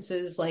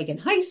experiences, like in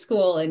high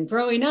school and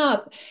growing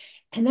up.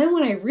 And then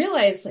when I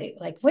realized,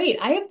 wait,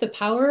 I have the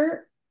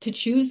power to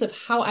choose of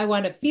how I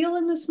want to feel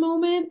in this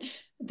moment,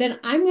 then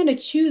I'm going to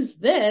choose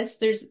this.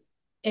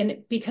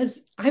 And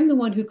because I'm the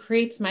one who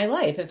creates my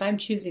life, if I'm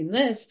choosing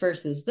this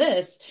versus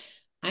this,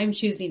 I'm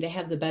choosing to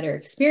have the better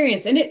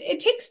experience. And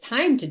it takes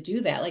time to do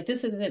that. Like,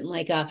 this isn't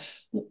like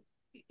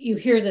you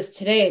hear this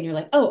today and you're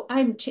like, oh,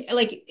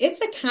 like,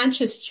 it's a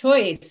conscious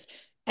choice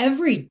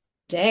every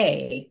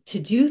day to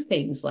do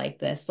things like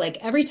this. Like,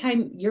 every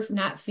time you're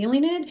not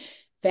feeling it,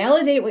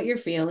 validate what you're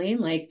feeling.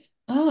 Like,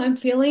 oh, I'm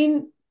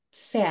feeling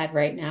sad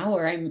right now,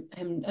 or I'm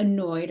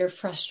annoyed or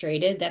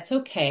frustrated. That's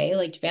okay.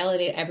 Like, to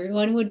validate,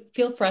 everyone would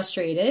feel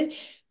frustrated.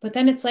 But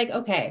then it's like,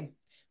 okay,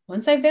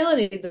 once I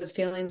validated those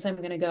feelings, I'm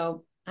going to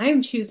go,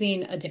 I'm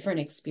choosing a different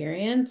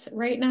experience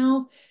right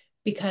now,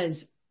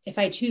 because if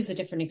I choose a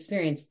different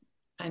experience,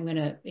 I'm going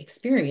to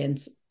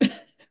experience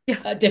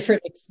Yeah. a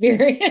different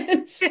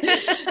experience.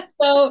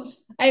 So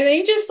I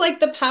think just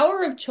like the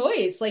power of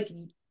choice, like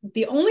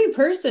the only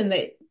person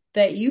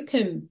that you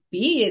can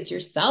be is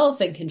yourself,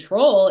 and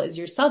control is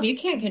yourself. You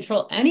can't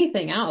control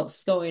anything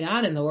else going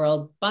on in the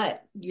world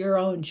but your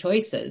own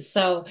choices.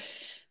 So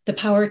the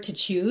power to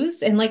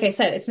choose. And like I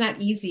said, it's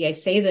not easy. I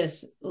say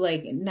this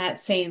like not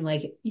saying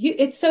like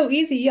it's so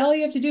easy. All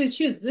you have to do is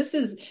choose. This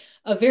is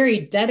a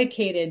very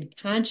dedicated,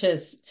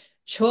 conscious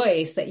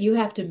choice that you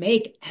have to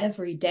make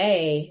every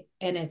day.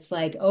 And it's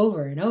like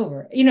over and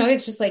over.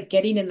 It's just like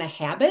getting in the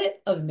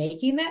habit of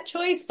making that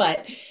choice,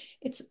 but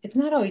it's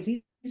not always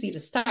easy to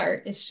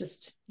start. It's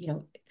just,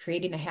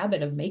 creating a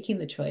habit of making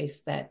the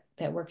choice that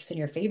works in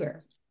your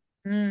favor.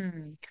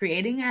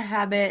 Creating a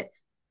habit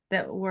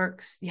that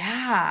works.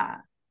 Yeah.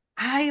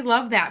 I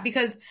love that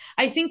because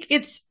I think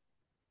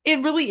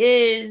it really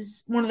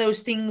is one of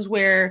those things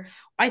where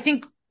I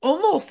think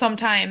almost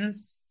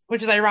sometimes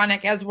which is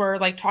ironic as we're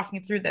like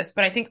talking through this,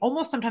 but I think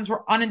almost sometimes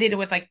we're inundated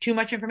with like too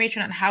much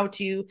information on how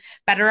to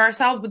better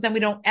ourselves, but then we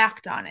don't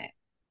act on it.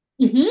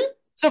 Hmm.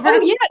 So if we're Oh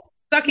just yeah.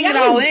 sucking it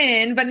all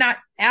Yeah. in, but not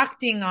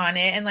acting on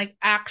it and like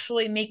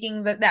actually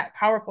making that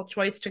powerful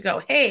choice to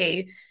go,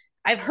 hey,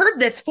 I've heard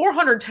this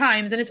 400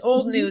 times and it's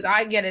old news. Mhm.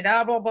 I get it.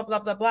 Blah, blah, blah,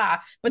 blah, blah.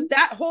 But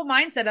that whole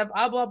mindset of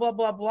blah, blah,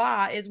 blah,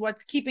 blah is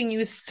what's keeping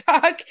you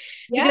stuck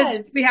because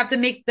Yes. we have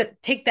to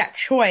take that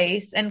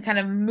choice and kind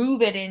of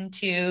move it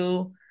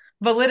into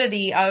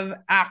validity of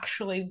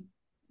actually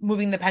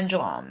moving the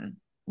pendulum,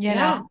 you know?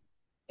 Yeah.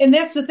 And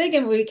that's the thing.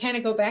 And we kind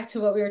of go back to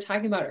what we were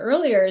talking about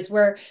earlier is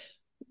where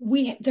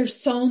there's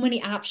so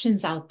many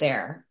options out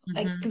there.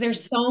 Like Hmm.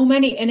 there's so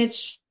many, and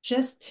it's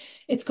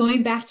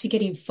going back to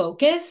getting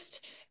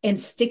focused and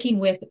sticking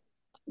with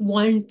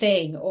one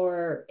thing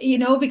or,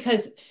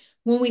 because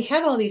when we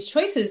have all these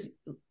choices,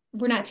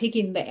 we're not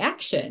taking the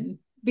action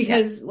Yeah.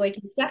 because like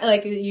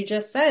you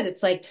just said,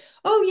 it's like,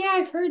 oh yeah,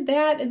 I've heard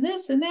that and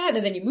this and that.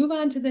 And then you move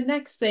on to the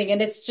next thing.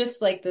 And it's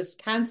just like this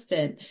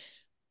constant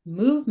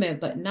movement,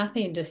 but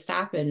nothing to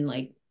stop and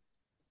like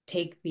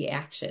take the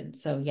action.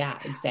 So yeah,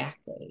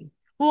 exactly.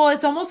 Well,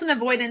 it's almost an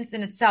avoidance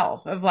in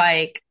itself of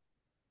like,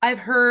 I've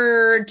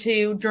heard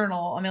to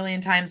journal a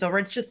million times over.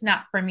 It's just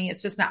not for me.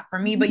 It's just not for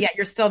me. But Mhm. yet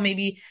you're still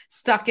maybe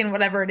stuck in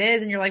whatever it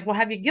is. And you're like, well,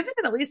 have you given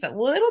it at least a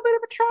little bit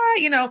of a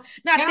try? Not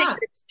saying that Yeah.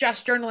 it's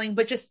just journaling,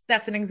 but just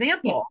that's an Yeah.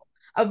 example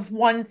of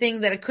one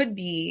thing that it could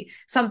be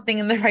something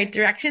in the right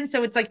direction.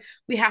 So it's like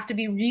we have to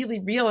be really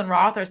real and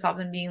raw with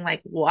ourselves and being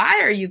like, why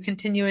are you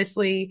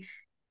continuously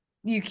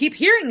you keep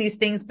hearing these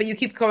things, but you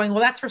keep going, well,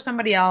 that's for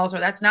somebody else, or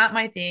that's not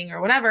my thing,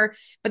 or whatever.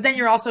 But then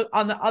you're also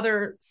on the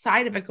other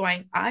side of it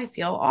going, I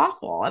feel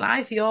awful and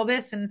I feel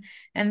this and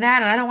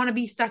that, and I don't want to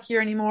be stuck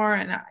here anymore.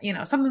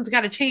 And, something's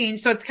got to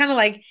change. So it's kind of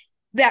like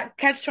that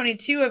catch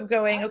 22 of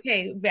going,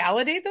 okay,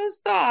 validate those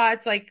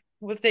thoughts. Like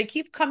if they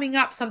keep coming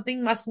up,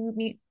 something must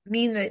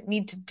mean that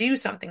need to do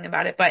something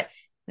about it. But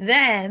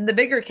then the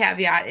bigger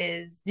caveat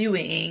is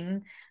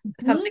doing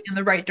something Mhm. in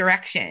the right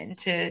direction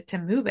to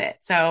move it.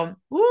 So,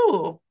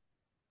 ooh,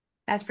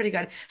 that's pretty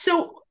good.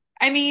 So,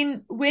 I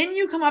mean, when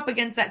you come up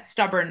against that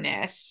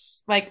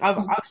stubbornness, like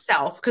of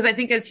self, because I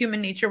think as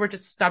human nature, we're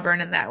just stubborn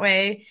in that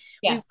way.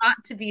 We Yes. want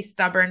to be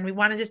stubborn. We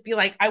want to just be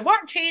like, I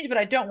want change, but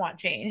I don't want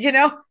change?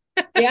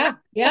 Yeah.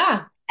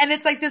 Yeah. And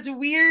it's like this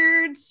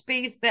weird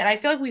space that I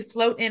feel like we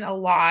float in a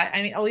lot.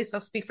 I mean, at least I'll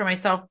speak for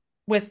myself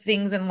with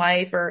things in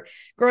life or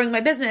growing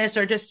my business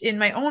or just in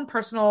my own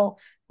personal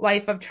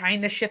life of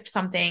trying to shift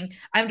something.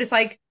 I'm just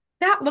like,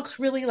 that looks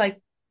really like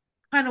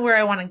kind of where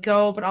I want to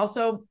go, but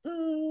also,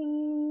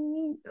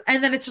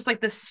 and then it's just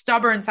like the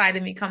stubborn side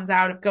of me comes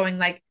out of going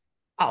like,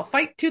 I'll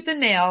fight tooth and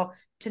nail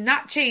to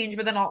not change,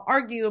 but then I'll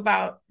argue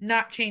about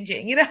not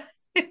changing?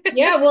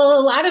 Yeah. Well,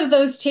 a lot of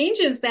those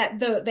changes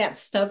that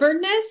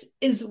stubbornness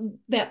is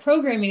that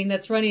programming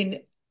that's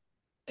running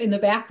in the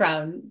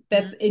background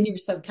that's in your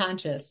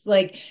subconscious.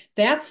 Like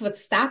that's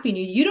what's stopping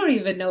you. You don't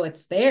even know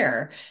it's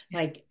there.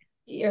 Like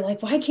you're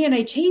like, why can't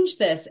I change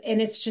this?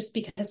 And it's just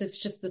because it's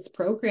just this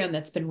program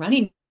that's been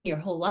running your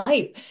whole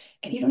life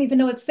and you don't even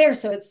know it's there.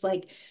 So it's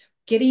like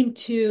getting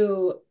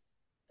to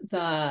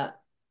the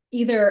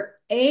either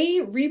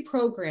a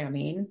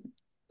reprogramming,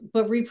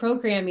 but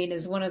reprogramming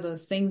is one of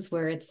those things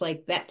where it's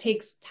like that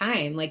takes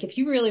time. Like if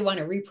you really want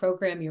to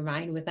reprogram your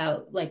mind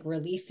without like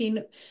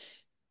releasing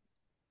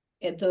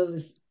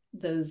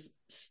those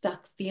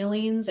stuck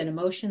feelings and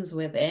emotions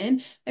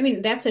within, I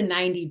mean, that's a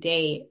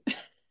 90-day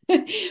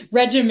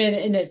regimen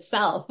in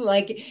itself.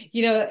 Like,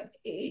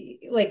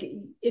 like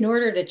in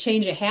order to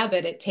change a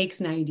habit, it takes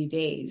 90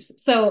 days.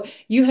 So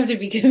you have to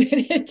be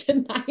committed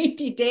to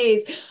 90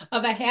 days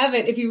of a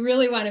habit if you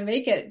really want to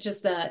make it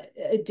just a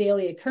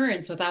daily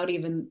occurrence without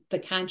even the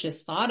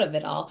conscious thought of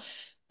it all.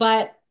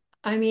 But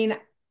I mean,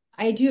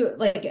 I do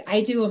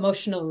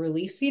emotional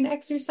releasing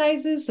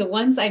exercises. So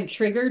once I'm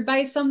triggered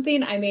by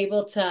something, I'm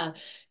able to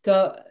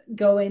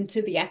go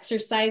into the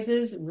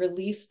exercises,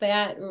 release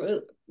that.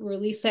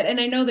 And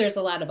I know there's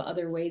a lot of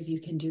other ways you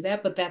can do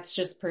that, but that's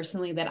just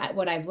personally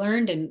what I've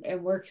learned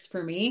and works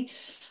for me.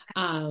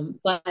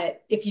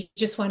 But if you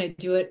just want to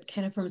do it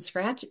kind of from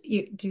scratch,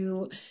 you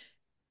do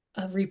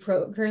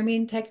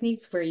reprogramming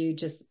techniques where you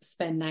just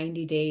spend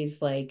 90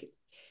 days, like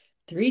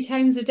 3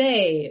 times a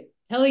day,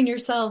 telling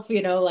yourself,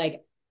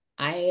 like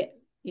I,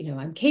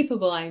 I'm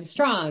capable, I'm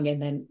strong,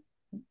 and then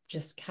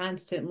just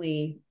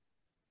constantly,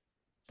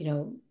 you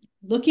know,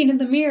 looking in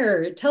the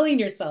mirror, telling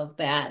yourself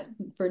that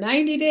for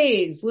 90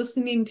 days,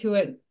 listening to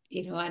it,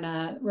 on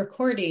a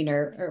recording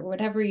or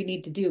whatever you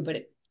need to do.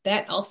 But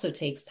that also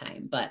takes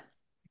time, but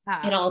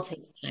it Yeah. all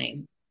takes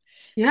time.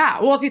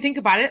 Yeah. Well, if you think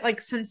about it,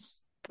 like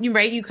since you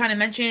kind of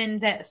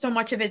mentioned that so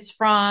much of it's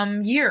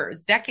from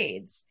years,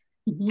 decades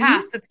Hmm.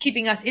 past that's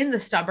keeping us in the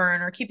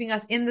stubborn or keeping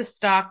us in the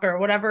stuck or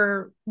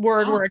whatever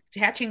word Yeah. we're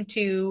attaching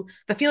to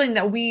the feeling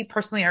that we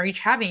personally are each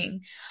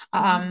having.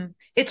 Mhm.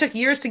 It took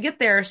years to get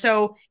there.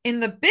 So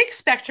in the big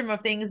spectrum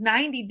of things,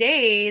 90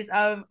 days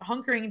of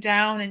hunkering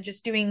down and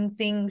just doing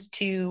things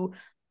to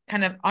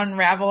kind of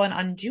unravel and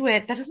undo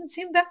it, that doesn't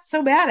seem that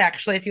so bad,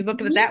 actually, if you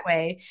look at it Mhm. that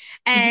way.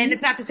 And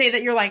it's Mhm. not to say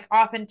that you're like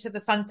off into the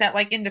sunset,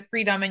 like into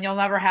freedom, and you'll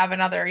never have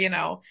another,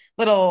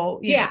 little,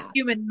 Yeah.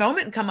 human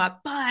moment come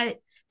up. But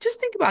just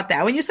think about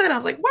that. When you said it, I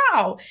was like,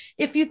 wow,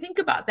 if you think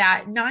about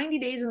that, 90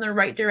 days in the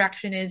right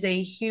direction is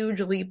a huge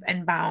leap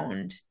and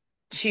bound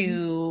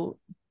to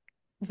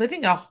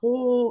living a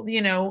whole,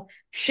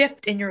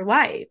 shift in your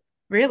life,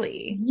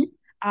 really. Mhm.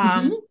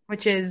 Mhm.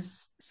 Which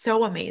is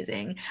so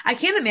amazing. I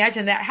can't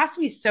imagine that. It has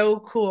to be so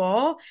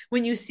cool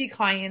when you see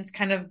clients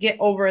kind of get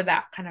over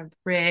that kind of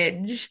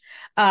bridge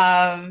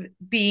of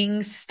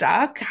being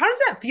stuck. How does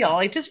that feel?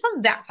 Like just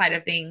from that side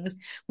of things,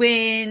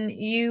 when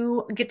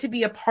you get to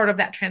be a part of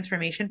that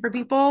transformation for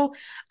people,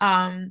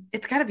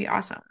 it's got to be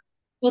awesome.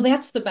 Well,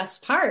 that's the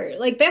best part.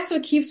 Like, that's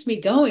what keeps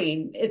me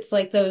going. It's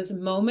like those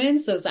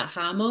moments, those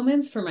aha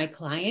moments for my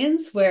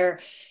clients where,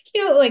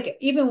 like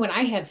even when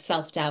I have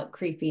self-doubt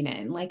creeping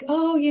in, like,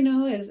 oh,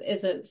 as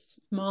a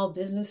small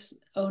business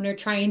owner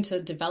trying to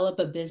develop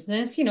a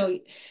business,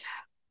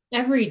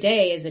 every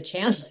day is a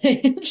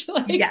challenge.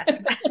 Like,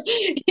 Yes.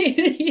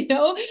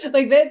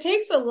 like that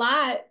takes a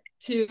lot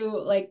to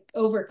like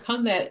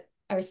overcome that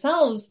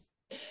ourselves.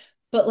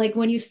 But like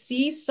when you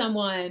see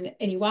someone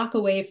and you walk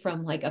away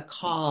from like a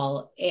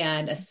call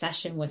and a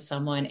session with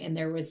someone, and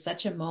there was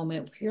such a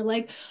moment where you're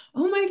like,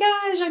 oh my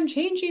gosh, I'm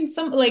changing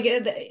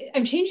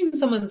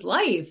someone's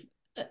life.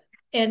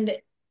 And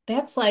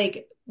that's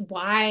like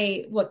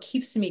what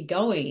keeps me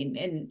going.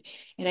 And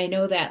I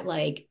know that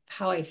like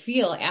how I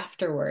feel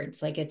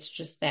afterwards, like it's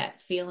just that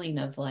feeling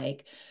of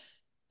like,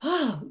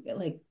 oh,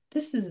 like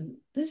this is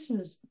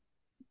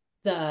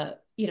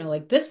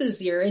like this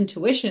is your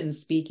intuition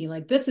speaking.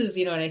 Like this is,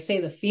 and I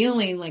say the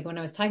feeling, like when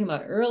I was talking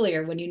about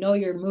earlier, when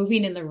you're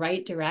moving in the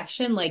right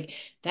direction, like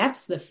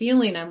that's the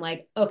feeling. I'm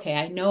like, okay,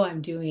 I know I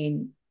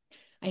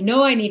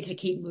need to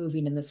keep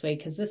moving in this way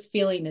because this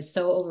feeling is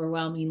so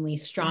overwhelmingly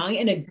strong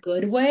in a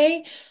good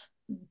way.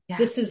 Yeah.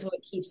 This is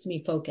what keeps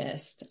me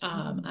focused,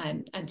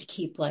 on to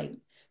keep like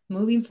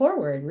moving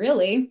forward,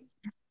 really.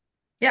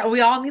 Yeah,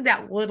 we all need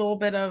that little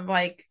bit of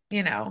like,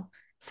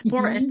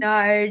 support and Mhm.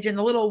 nudge and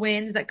the little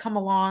wins that come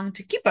along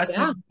to keep us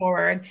Yeah. moving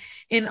forward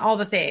in all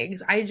the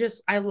things.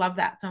 I love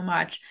that so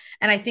much.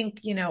 And I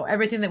think,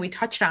 everything that we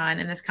touched on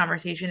in this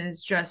conversation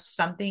is just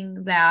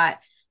something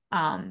that,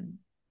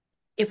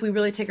 if we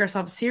really take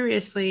ourselves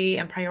seriously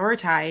and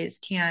prioritize,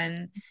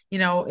 can,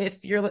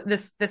 if you're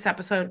this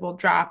episode will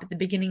drop at the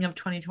beginning of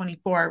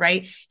 2024,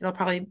 right? It'll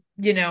probably,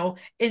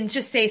 and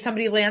just say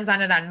somebody lands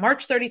on it on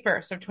March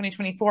 31st of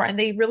 2024, and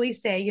they really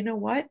say, you know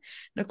what?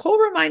 Nicole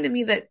reminded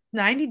me that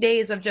 90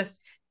 days of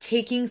just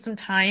taking some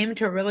time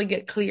to really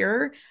get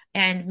clear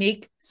and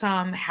make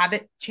some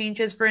habit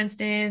changes, for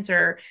instance,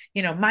 or,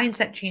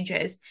 mindset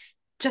changes.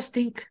 Just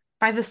think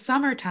by the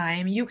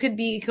summertime, you could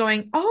be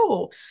going,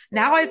 oh,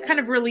 now I've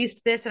kind of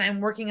released this and I'm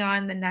working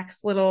on the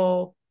next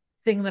little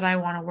thing that I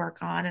want to work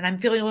on. And I'm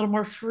feeling a little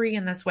more free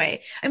in this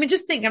way. I mean,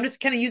 just think, I'm just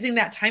kind of using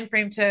that time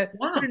frame to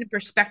put Yeah. it in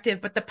perspective,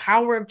 but the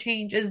power of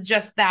change is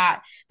just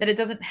that it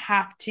doesn't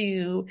have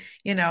to,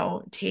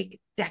 take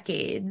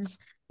decades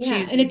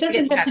Yeah, to and it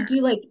doesn't get have to better.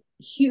 do like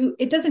huge,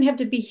 it doesn't have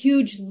to be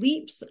huge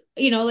leaps,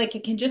 like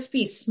it can just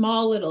be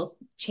small little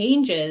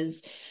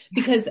changes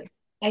Yeah. because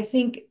I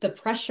think the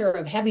pressure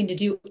of having to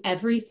do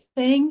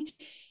everything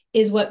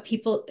is what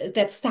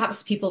that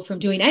stops people from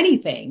doing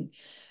anything.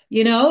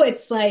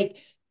 It's like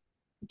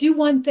do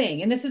one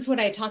thing. And this is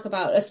what I talk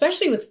about,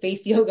 especially with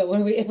face yoga.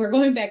 If we're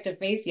going back to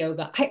face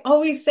yoga, I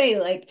always say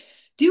like,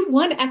 do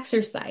one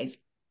exercise.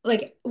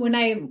 Like when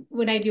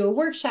I do a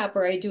workshop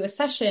or I do a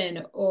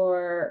session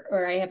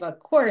or I have a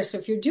course,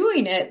 if you're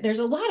doing it, there's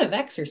a lot of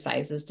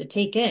exercises to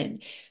take in.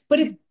 But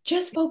if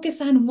just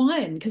focus on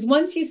one, because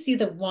once you see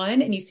the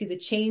one and you see the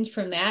change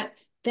from that,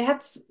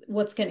 that's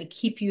what's going to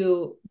keep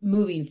you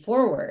moving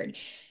forward.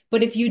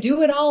 But if you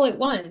do it all at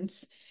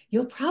once,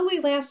 you'll probably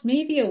last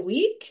maybe a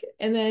week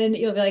and then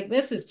you'll be like,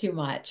 this is too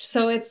much.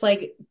 So it's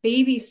like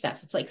baby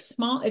steps. It's like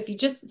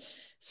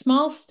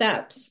small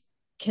steps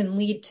can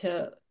lead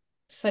to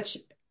such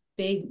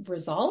big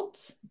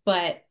results,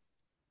 but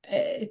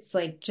it's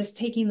like just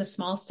taking the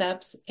small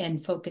steps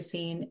and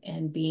focusing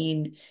and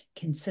being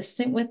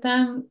consistent with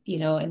them,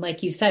 and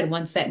like you said,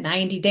 once that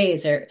 90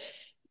 days or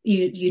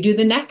you do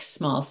the next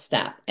small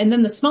step and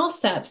then the small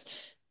steps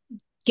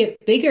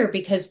get bigger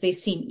because they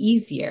seem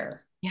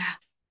easier. Yeah.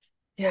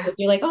 Yeah.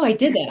 You're like, oh, I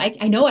did that.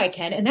 I know I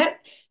can.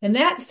 And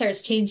that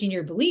starts changing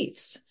your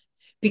beliefs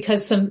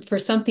because for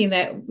something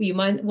that you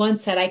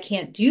once said, I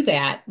can't do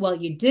that. Well,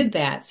 you did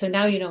that. So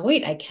now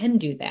wait, I can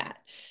do that.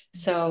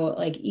 So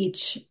like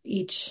each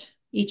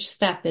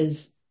step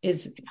is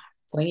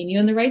pointing you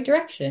in the right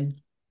direction.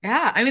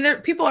 Yeah. I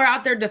mean, people are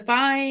out there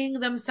defying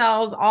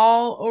themselves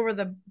all over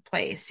the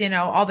place,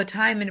 all the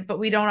time. But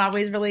we don't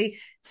always really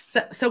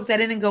soak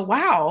that in and go,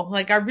 wow,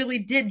 like I really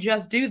did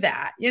just do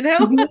that,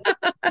 Mhm.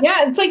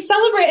 Yeah, it's like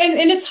celebrate,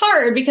 and it's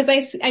hard because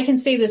I can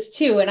say this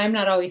too, and I'm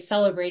not always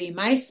celebrating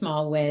my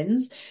small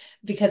wins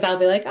because I'll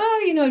be like,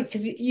 oh,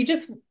 because you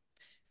just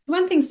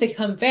want things to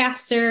come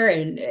faster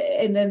and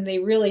then they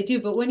really do.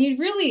 But when you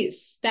really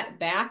step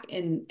back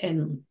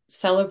and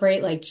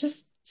celebrate like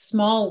just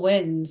small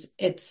wins,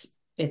 it's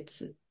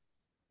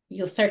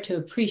you'll start to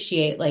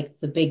appreciate like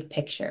the big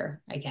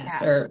picture, I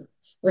guess, Yeah.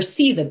 or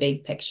see the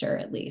big picture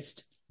at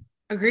least.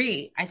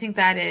 Agree. I think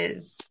that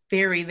is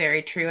very,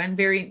 very true and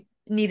very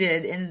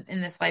needed in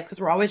this life because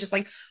we're always just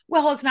like,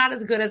 well, it's not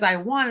as good as I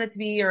want it to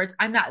be, or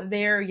I'm not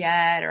there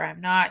yet, or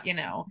I'm not,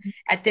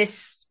 at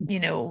this,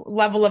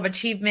 level of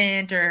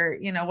achievement, or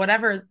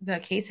whatever the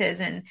case is.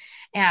 And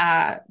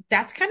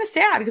that's kind of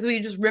sad because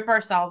we just rip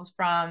ourselves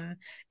from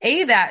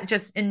that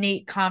just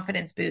innate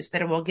confidence boost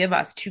that it will give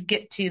us to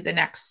get to the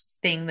next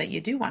thing that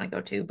you do want to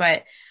go to.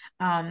 But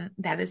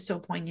that is so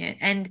poignant.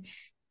 And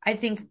I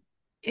think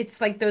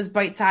it's like those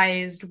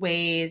bite-sized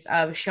ways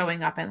of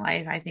showing up in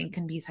life, I think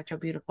can be such a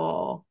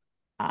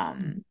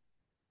um,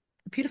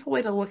 beautiful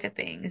way to look at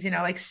things, like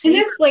And savor.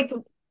 that's like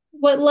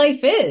what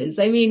life is.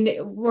 I mean,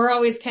 we're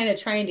always kind of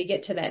trying to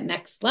get to that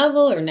next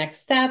level or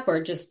next step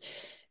or just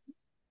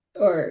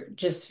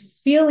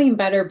feeling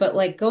better, but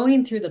like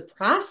going through the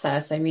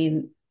process, I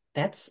mean,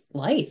 that's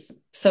life.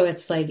 So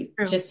it's like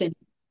True. just in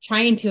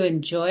trying to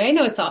enjoy. I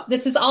know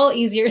this is all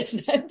easier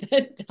said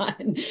than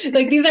done.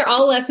 Like these are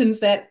all lessons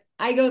that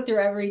I go through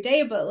every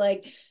day, but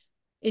like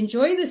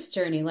enjoy this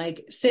journey.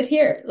 Like sit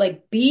here,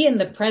 like be in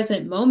the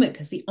present moment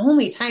because the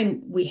only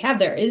time we have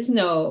there is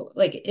no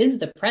like is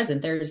the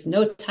present. There's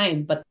no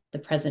time but the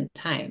present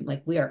time.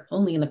 Like we are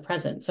only in the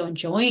present. So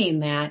enjoying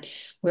that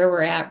where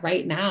we're at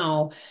right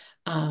now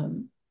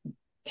um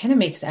kind of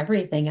makes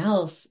everything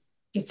else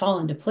fall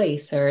into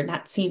place or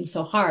not seem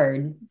so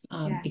hard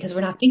Yeah. because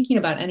we're not thinking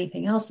about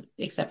anything else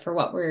except for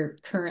what we're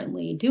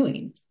currently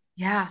doing.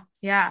 Yeah.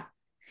 Yeah.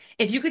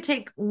 If you could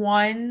take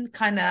one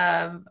kind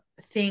of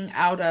thing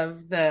out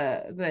of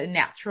the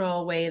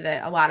natural way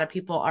that a lot of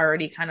people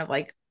already kind of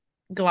like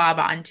glob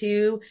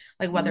onto,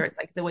 like whether it's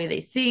like the way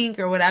they think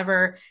or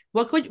whatever,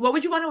 what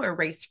would you want to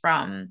erase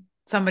from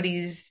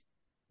somebody's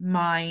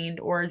mind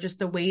or just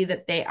the way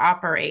that they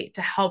operate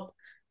to help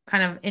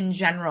kind of in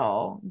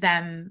general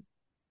them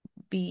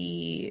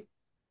be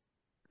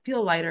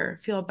feel lighter,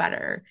 feel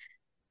better?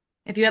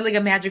 If you had like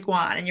a magic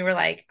wand and you were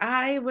like,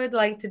 I would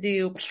like to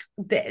do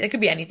this, it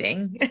could be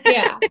anything.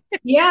 Yeah.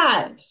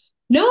 Yeah.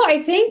 No,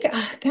 I think,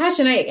 gosh,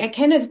 and I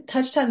kind of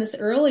touched on this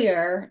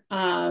earlier.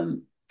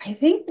 I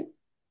think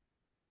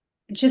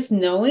just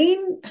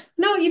knowing,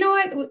 no, you know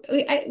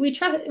what? We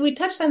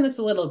touched on this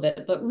a little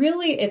bit, but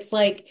really it's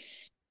like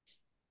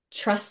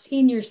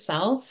trusting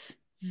yourself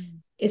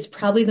is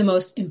probably the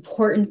most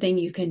important thing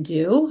you can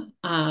do.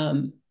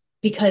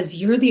 Because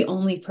you're the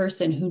only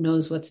person who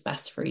knows what's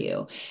best for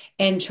you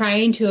and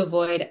trying to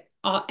avoid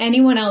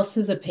anyone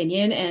else's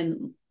opinion.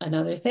 And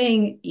another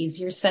thing,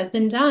 easier said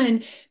than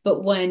done.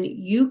 But when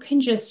you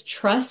can just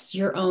trust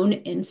your own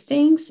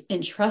instincts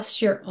and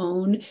trust your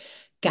own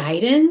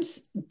guidance,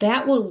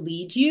 that will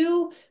lead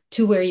you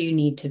to where you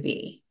need to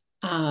be.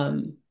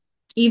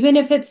 Even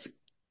if it's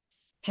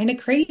kind of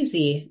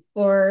crazy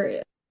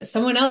or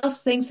someone else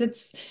thinks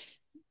it's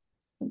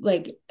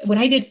like when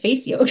I did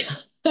face yoga,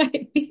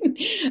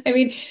 I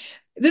mean,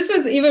 this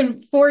was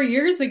even 4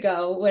 years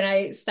ago when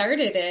I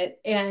started it.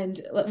 And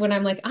when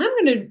I'm like, I'm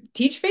going to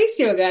teach face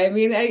yoga, I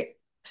mean, I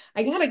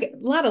got a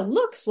lot of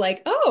looks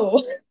like,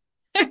 oh,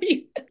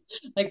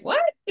 like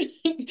what?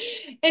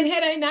 And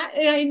had I not,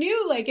 and I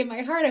knew like in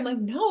my heart, I'm like,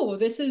 no,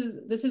 this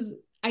is,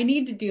 I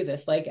need to do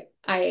this. Like,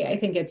 I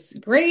think it's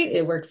great.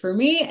 It worked for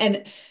me.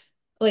 And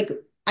like,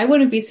 I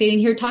wouldn't be sitting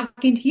here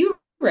talking to you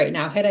right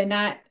now had I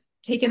not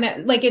taken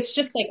that. Like, it's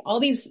just like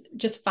all these,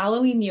 just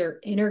following your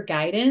inner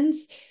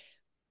guidance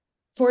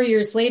 4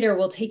 years later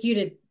will take you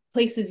to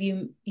places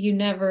you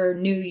never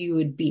knew you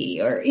would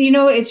be. Or,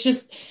 it's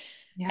just, I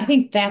Yeah.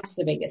 think that's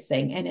the biggest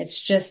thing. And it's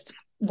just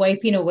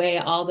wiping away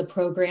all the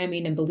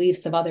programming and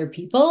beliefs of other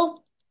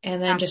people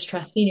and then Yeah. just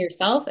trusting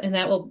yourself. And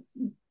that will,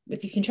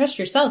 if you can trust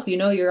yourself,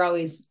 you're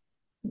always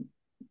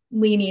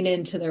leaning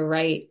into the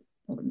right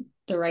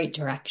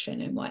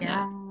direction and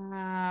Yeah, whatnot.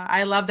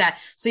 I love that.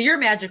 So your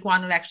magic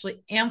wand would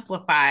actually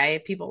amplify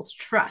people's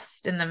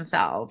trust in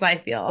themselves, I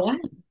feel.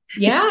 Yeah.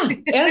 Yeah,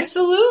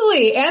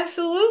 absolutely.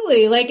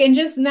 Absolutely. Like, and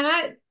just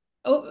not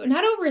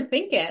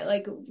overthink it.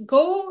 Like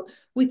go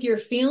with your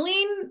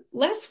feeling,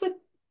 less with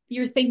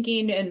your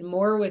thinking and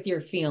more with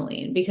your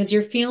feeling because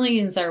your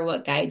feelings are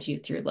what guides you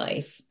through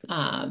life.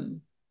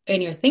 And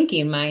your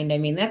thinking mind, I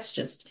mean, that's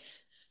just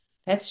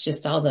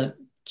all the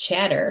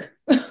chatter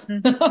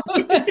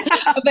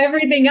of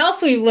everything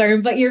else we've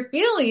learned. But your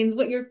feelings,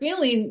 what you're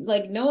feeling,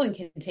 like no one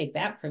can take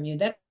that from you.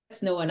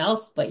 That's no one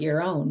else but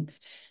your own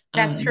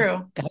That's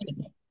true.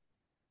 guidance.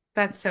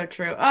 That's so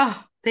true.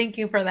 Oh, thank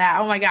you for that.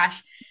 Oh my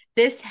gosh.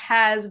 This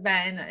has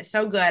been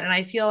so good. And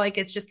I feel like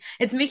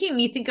it's making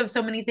me think of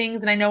so many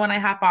things. And I know when I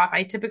hop off,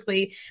 I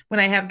typically, when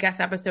I have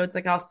guest episodes,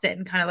 like I'll sit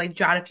and kind of like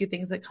jot a few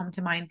things that come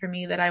to mind for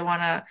me that I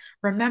want to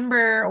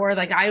remember or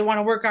like I want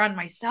to work on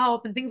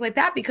myself and things like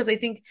that, because I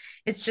think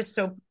it's just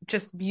so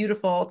just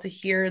beautiful to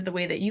hear the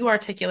way that you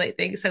articulate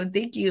things. So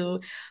thank you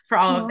for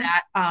all of Well,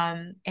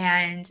 that.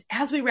 And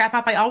as we wrap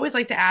up, I always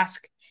like to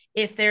ask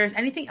if there's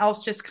anything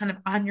else just kind of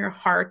on your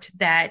heart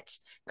that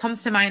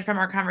comes to mind from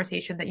our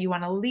conversation that you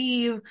want to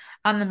leave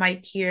on the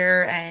mic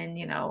here and,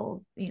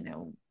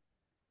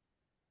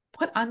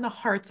 put on the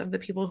hearts of the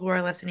people who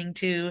are listening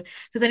to.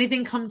 Does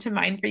anything come to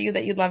mind for you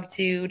that you'd love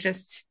to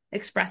just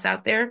express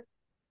out there?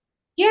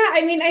 yeah,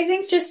 I mean, I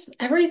think just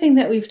everything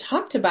that we've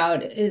talked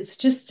about is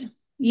just,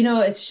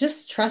 it's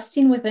just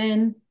trusting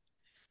within,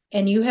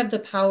 and you have the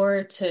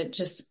power to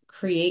just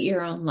create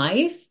your own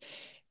life.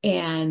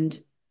 And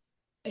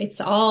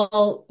it's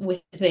all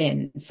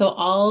within. So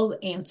all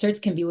answers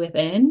can be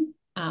within.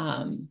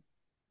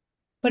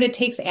 But it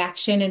takes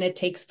action and it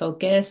takes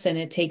focus and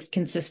it takes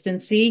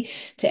consistency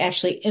to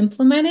actually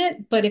implement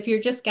it. But if you're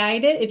just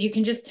guided, if you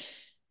can just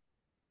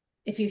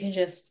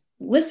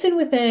listen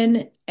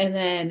within and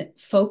then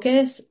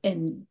focus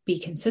and be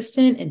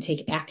consistent and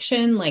take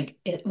action, like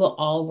it will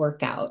all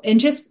work out.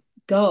 And just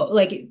go,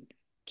 like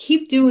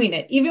keep doing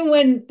it, even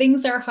when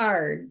things are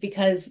hard,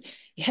 because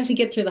you have to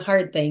get through the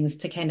hard things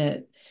to kind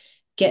of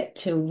get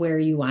to where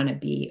you want to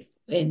be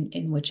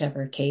in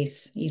whichever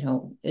case,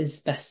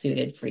 is best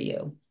suited for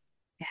you.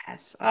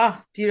 Yes.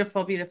 Oh,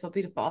 beautiful, beautiful,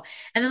 beautiful.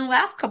 And then the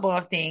last couple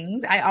of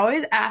things, I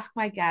always ask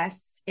my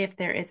guests if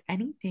there is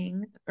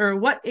anything or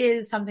what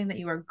is something that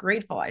you are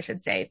grateful, I should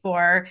say,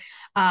 for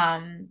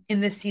in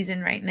this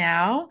season right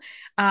now.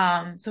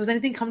 So has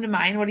anything come to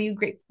mind? What are you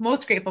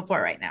most grateful for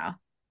right now?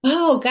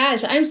 Oh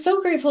gosh, I'm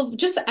so grateful.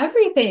 Just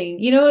everything,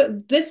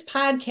 this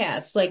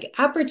podcast, like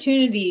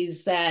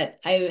opportunities that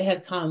I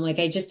have come. Like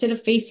I just did a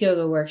face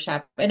yoga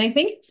workshop, and I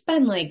think it's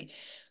been like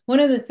one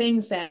of the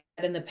things that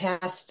in the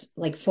past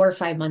like 4 or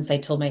 5 months I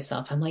told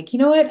myself, I'm like, you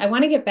know what? I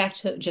want to get back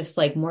to just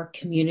like more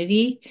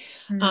community.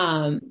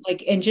 Mm.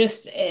 Like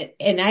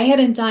and I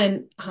hadn't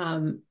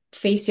done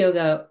face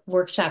yoga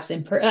workshops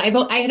in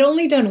I had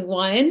only done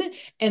one,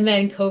 and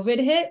then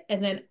COVID hit,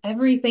 and then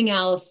everything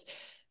else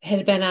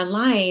had been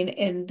online.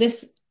 And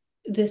this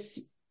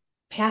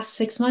past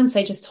 6 months,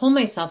 I just told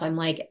myself, I'm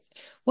like,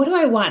 what do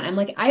I want? I'm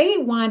like, I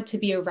want to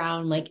be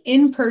around like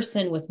in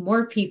person with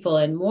more people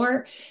and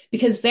more,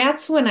 because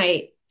that's when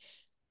I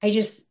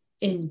just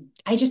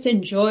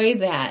enjoy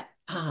that.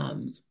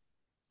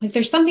 Like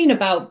there's something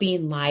about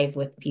being live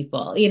with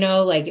people,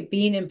 like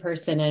being in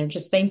person. And I'm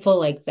just thankful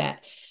like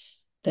that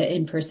the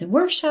in-person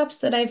workshops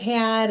that I've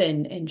had,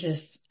 and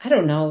just I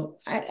don't know.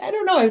 I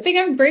don't know. I think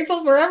I'm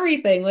grateful for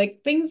everything.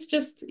 Like things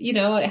just,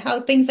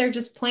 how things are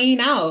just playing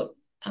out.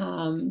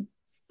 Oh,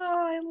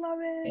 I love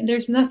And it.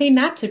 there's nothing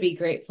not to be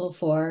grateful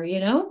for?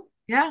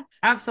 Yeah,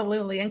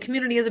 absolutely. And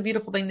community is a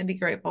beautiful thing to be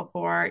grateful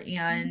for.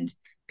 And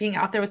being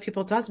out there with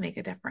people does make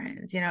a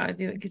difference.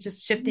 It's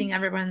just shifting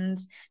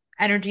everyone's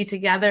energy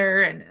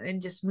together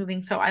and just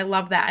moving. So I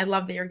love that. I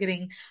love that you're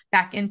getting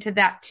back into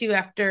that too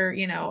after,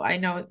 I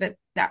know that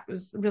that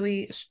was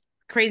really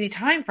crazy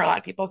time for a lot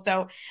of people.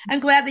 So I'm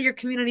glad that your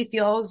community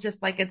feels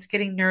just like it's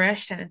getting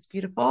nourished and it's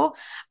beautiful.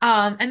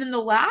 And then the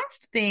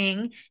last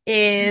thing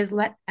is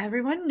let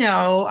everyone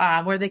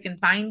know where they can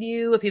find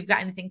you, if you've got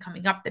anything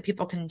coming up that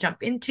people can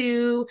jump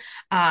into,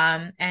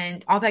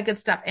 and all that good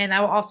stuff. And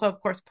I will also,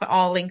 of course, put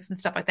all links and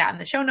stuff like that in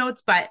the show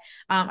notes. But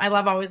I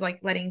love always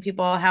like letting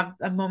people have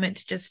a moment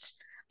to just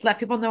let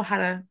people know how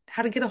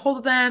to get a hold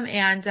of them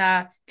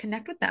and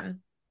connect with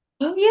them.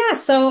 Oh yeah.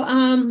 So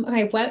I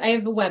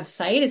have a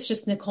website. It's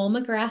just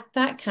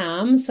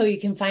NicoleMcGrath.com. So you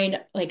can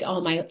find like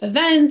all my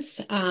events,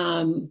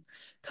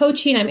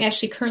 coaching. I'm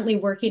actually currently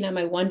working on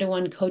my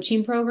one-to-one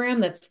coaching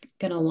program that's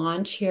gonna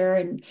launch here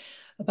in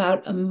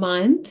about a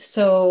month.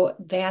 So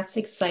that's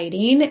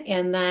exciting.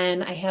 And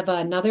then I have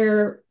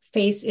another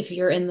face, if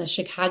you're in the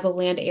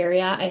Chicagoland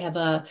area, I have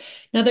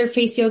another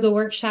face yoga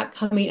workshop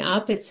coming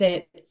up. It's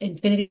at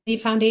Infinity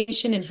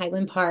Foundation in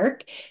Highland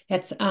Park.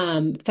 That's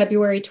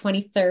February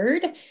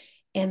 23rd.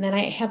 And then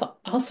I have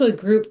also a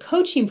group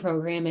coaching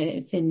program at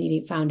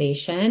Infinity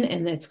Foundation,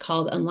 and it's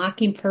called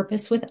Unlocking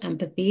Purpose with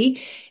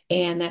Empathy.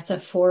 And that's a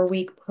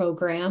 4-week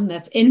program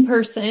that's in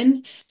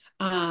person.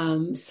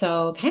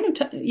 So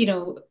kind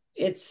of,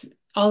 it's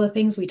all the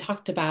things we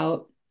talked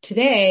about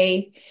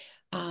today.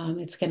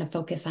 It's going to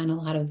focus on a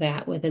lot of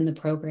that within the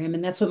program.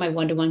 And that's what my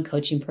one-to-one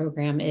coaching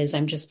program is.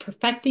 I'm just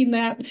perfecting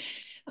that.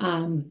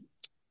 Um,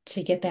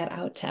 to get that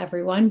out to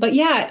everyone. But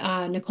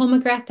yeah,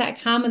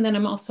 NicoleMcGrath.com. And then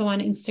I'm also on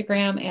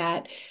Instagram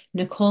at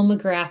Nicole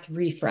McGrath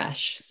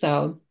Refresh.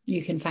 So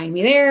you can find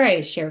me there.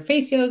 I share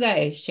face yoga.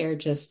 I share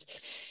just,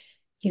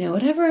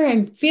 whatever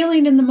I'm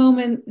feeling in the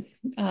moment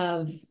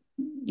of,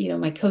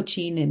 my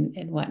coaching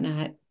and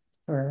whatnot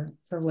for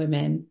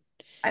women.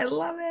 I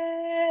love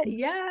it.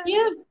 Yes.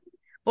 Yeah.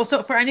 Well,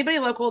 so for anybody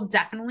local,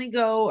 definitely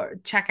go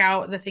check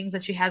out the things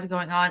that she has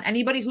going on.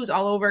 Anybody who's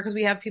all over, because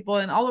we have people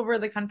in all over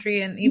the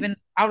country and even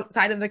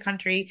outside of the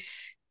country,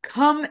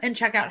 come and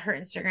check out her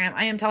Instagram.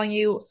 I am telling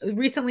you,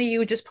 recently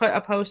you just put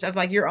a post of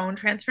like your own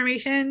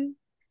transformation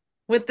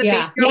with the face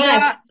Yeah.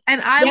 Yes. yoga.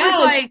 And I was Yes.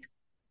 like,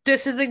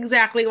 this is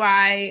exactly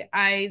why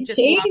I just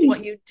love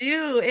what Change. you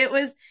do. It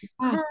was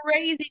Yeah.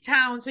 crazy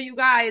town. So you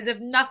guys, if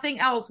nothing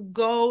else,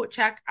 go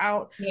check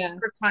out Yeah.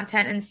 her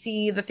content and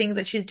see the things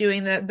that she's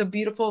doing, the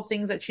beautiful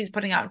things that she's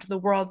putting out into the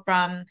world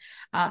from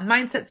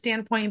mindset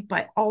standpoint.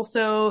 But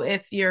also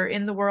if you're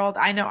in the world,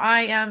 I know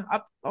I am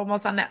up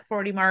almost on that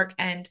 40 mark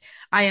and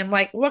I am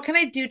like, what can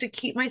I do to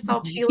keep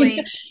myself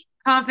feeling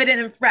confident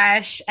and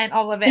fresh and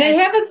all of it. And I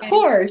have a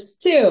course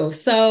too.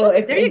 So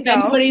There you if go.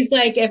 anybody's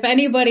like, if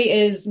anybody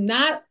is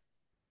not,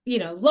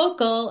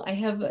 local,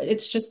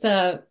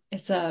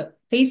 it's a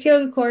face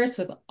yoga course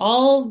with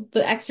all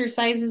the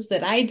exercises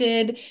that I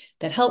did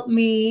that helped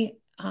me.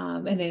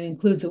 And it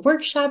includes a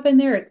workshop in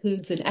there. It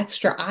includes an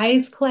extra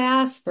eyes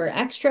class for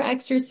extra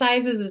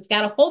exercises. It's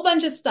got a whole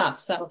bunch of stuff.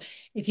 So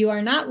if you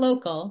are not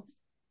local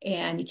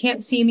and you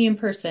can't see me in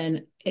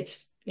person,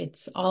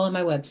 it's all on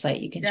my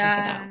website. You can check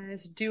it out.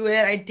 Yes, do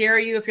it. I dare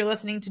you if you're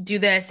listening to do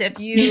this. If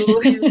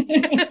you,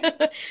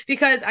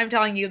 because I'm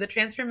telling you, the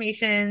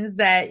transformations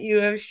that you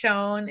have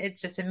shown,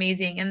 it's just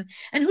amazing. And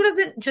who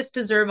doesn't just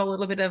deserve a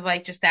little bit of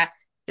like just that,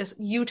 just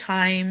you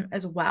time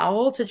as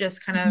well to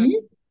just kind of Mhm.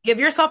 give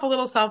yourself a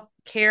little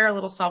self-care, a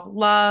little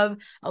self-love,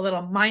 a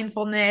little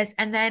mindfulness.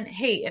 And then,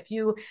 hey, if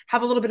you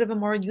have a little bit of a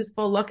more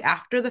youthful look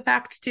after the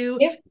fact too,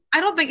 Yeah,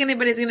 I don't think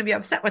anybody's going to be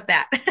upset with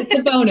that. it's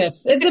a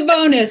bonus. It's a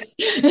bonus.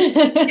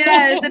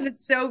 Yes, and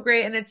it's so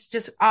great and it's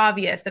just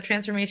obvious. The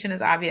transformation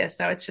is obvious.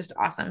 So it's just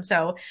awesome.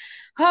 So,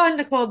 oh,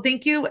 Nicole,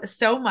 thank you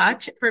so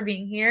much for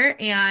being here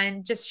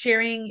and just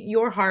sharing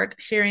your heart,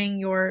 sharing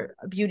your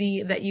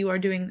beauty that you are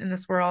doing in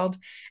this world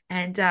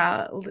and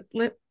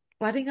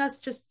letting us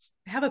just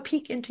have a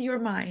peek into your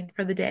mind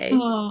for the day.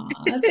 Aw,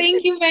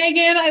 thank you,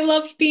 Megan. I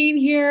loved being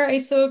here. I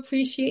so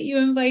appreciate you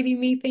inviting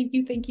me. Thank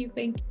you, thank you,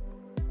 thank you.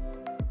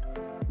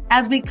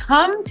 As we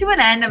come to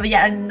an end of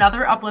yet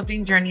another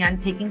uplifting journey on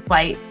Taking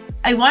Flight,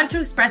 I want to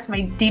express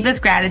my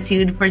deepest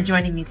gratitude for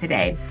joining me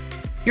today.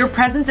 Your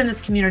presence in this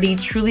community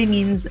truly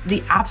means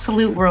the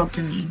absolute world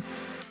to me.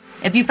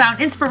 If you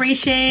found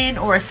inspiration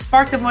or a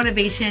spark of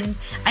motivation,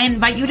 I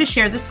invite you to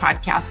share this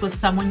podcast with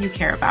someone you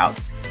care about.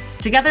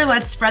 Together,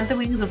 let's spread the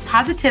wings of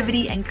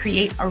positivity and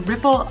create a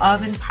ripple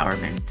of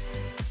empowerment.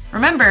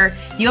 Remember,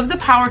 you have the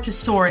power to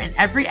soar in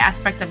every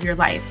aspect of your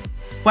life.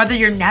 Whether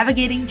you're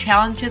navigating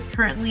challenges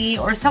currently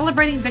or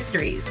celebrating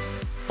victories,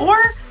 or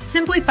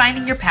simply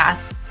finding your path,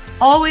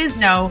 always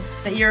know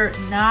that you're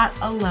not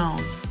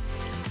alone.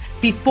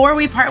 Before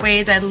we part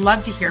ways, I'd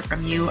love to hear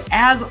from you.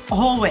 As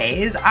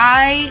always,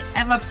 I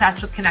am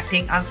obsessed with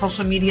connecting on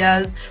social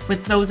medias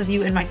with those of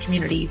you in my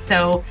community.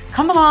 So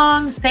come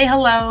along, say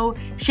hello,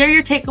 share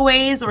your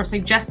takeaways, or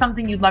suggest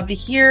something you'd love to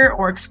hear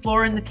or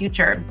explore in the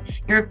future.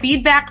 Your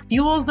feedback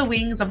fuels the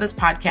wings of this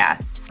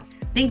podcast.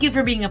 Thank you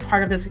for being a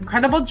part of this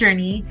incredible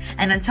journey.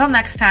 And until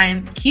next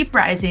time, keep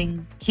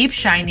rising, keep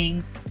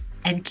shining,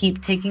 and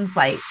keep taking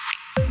flight.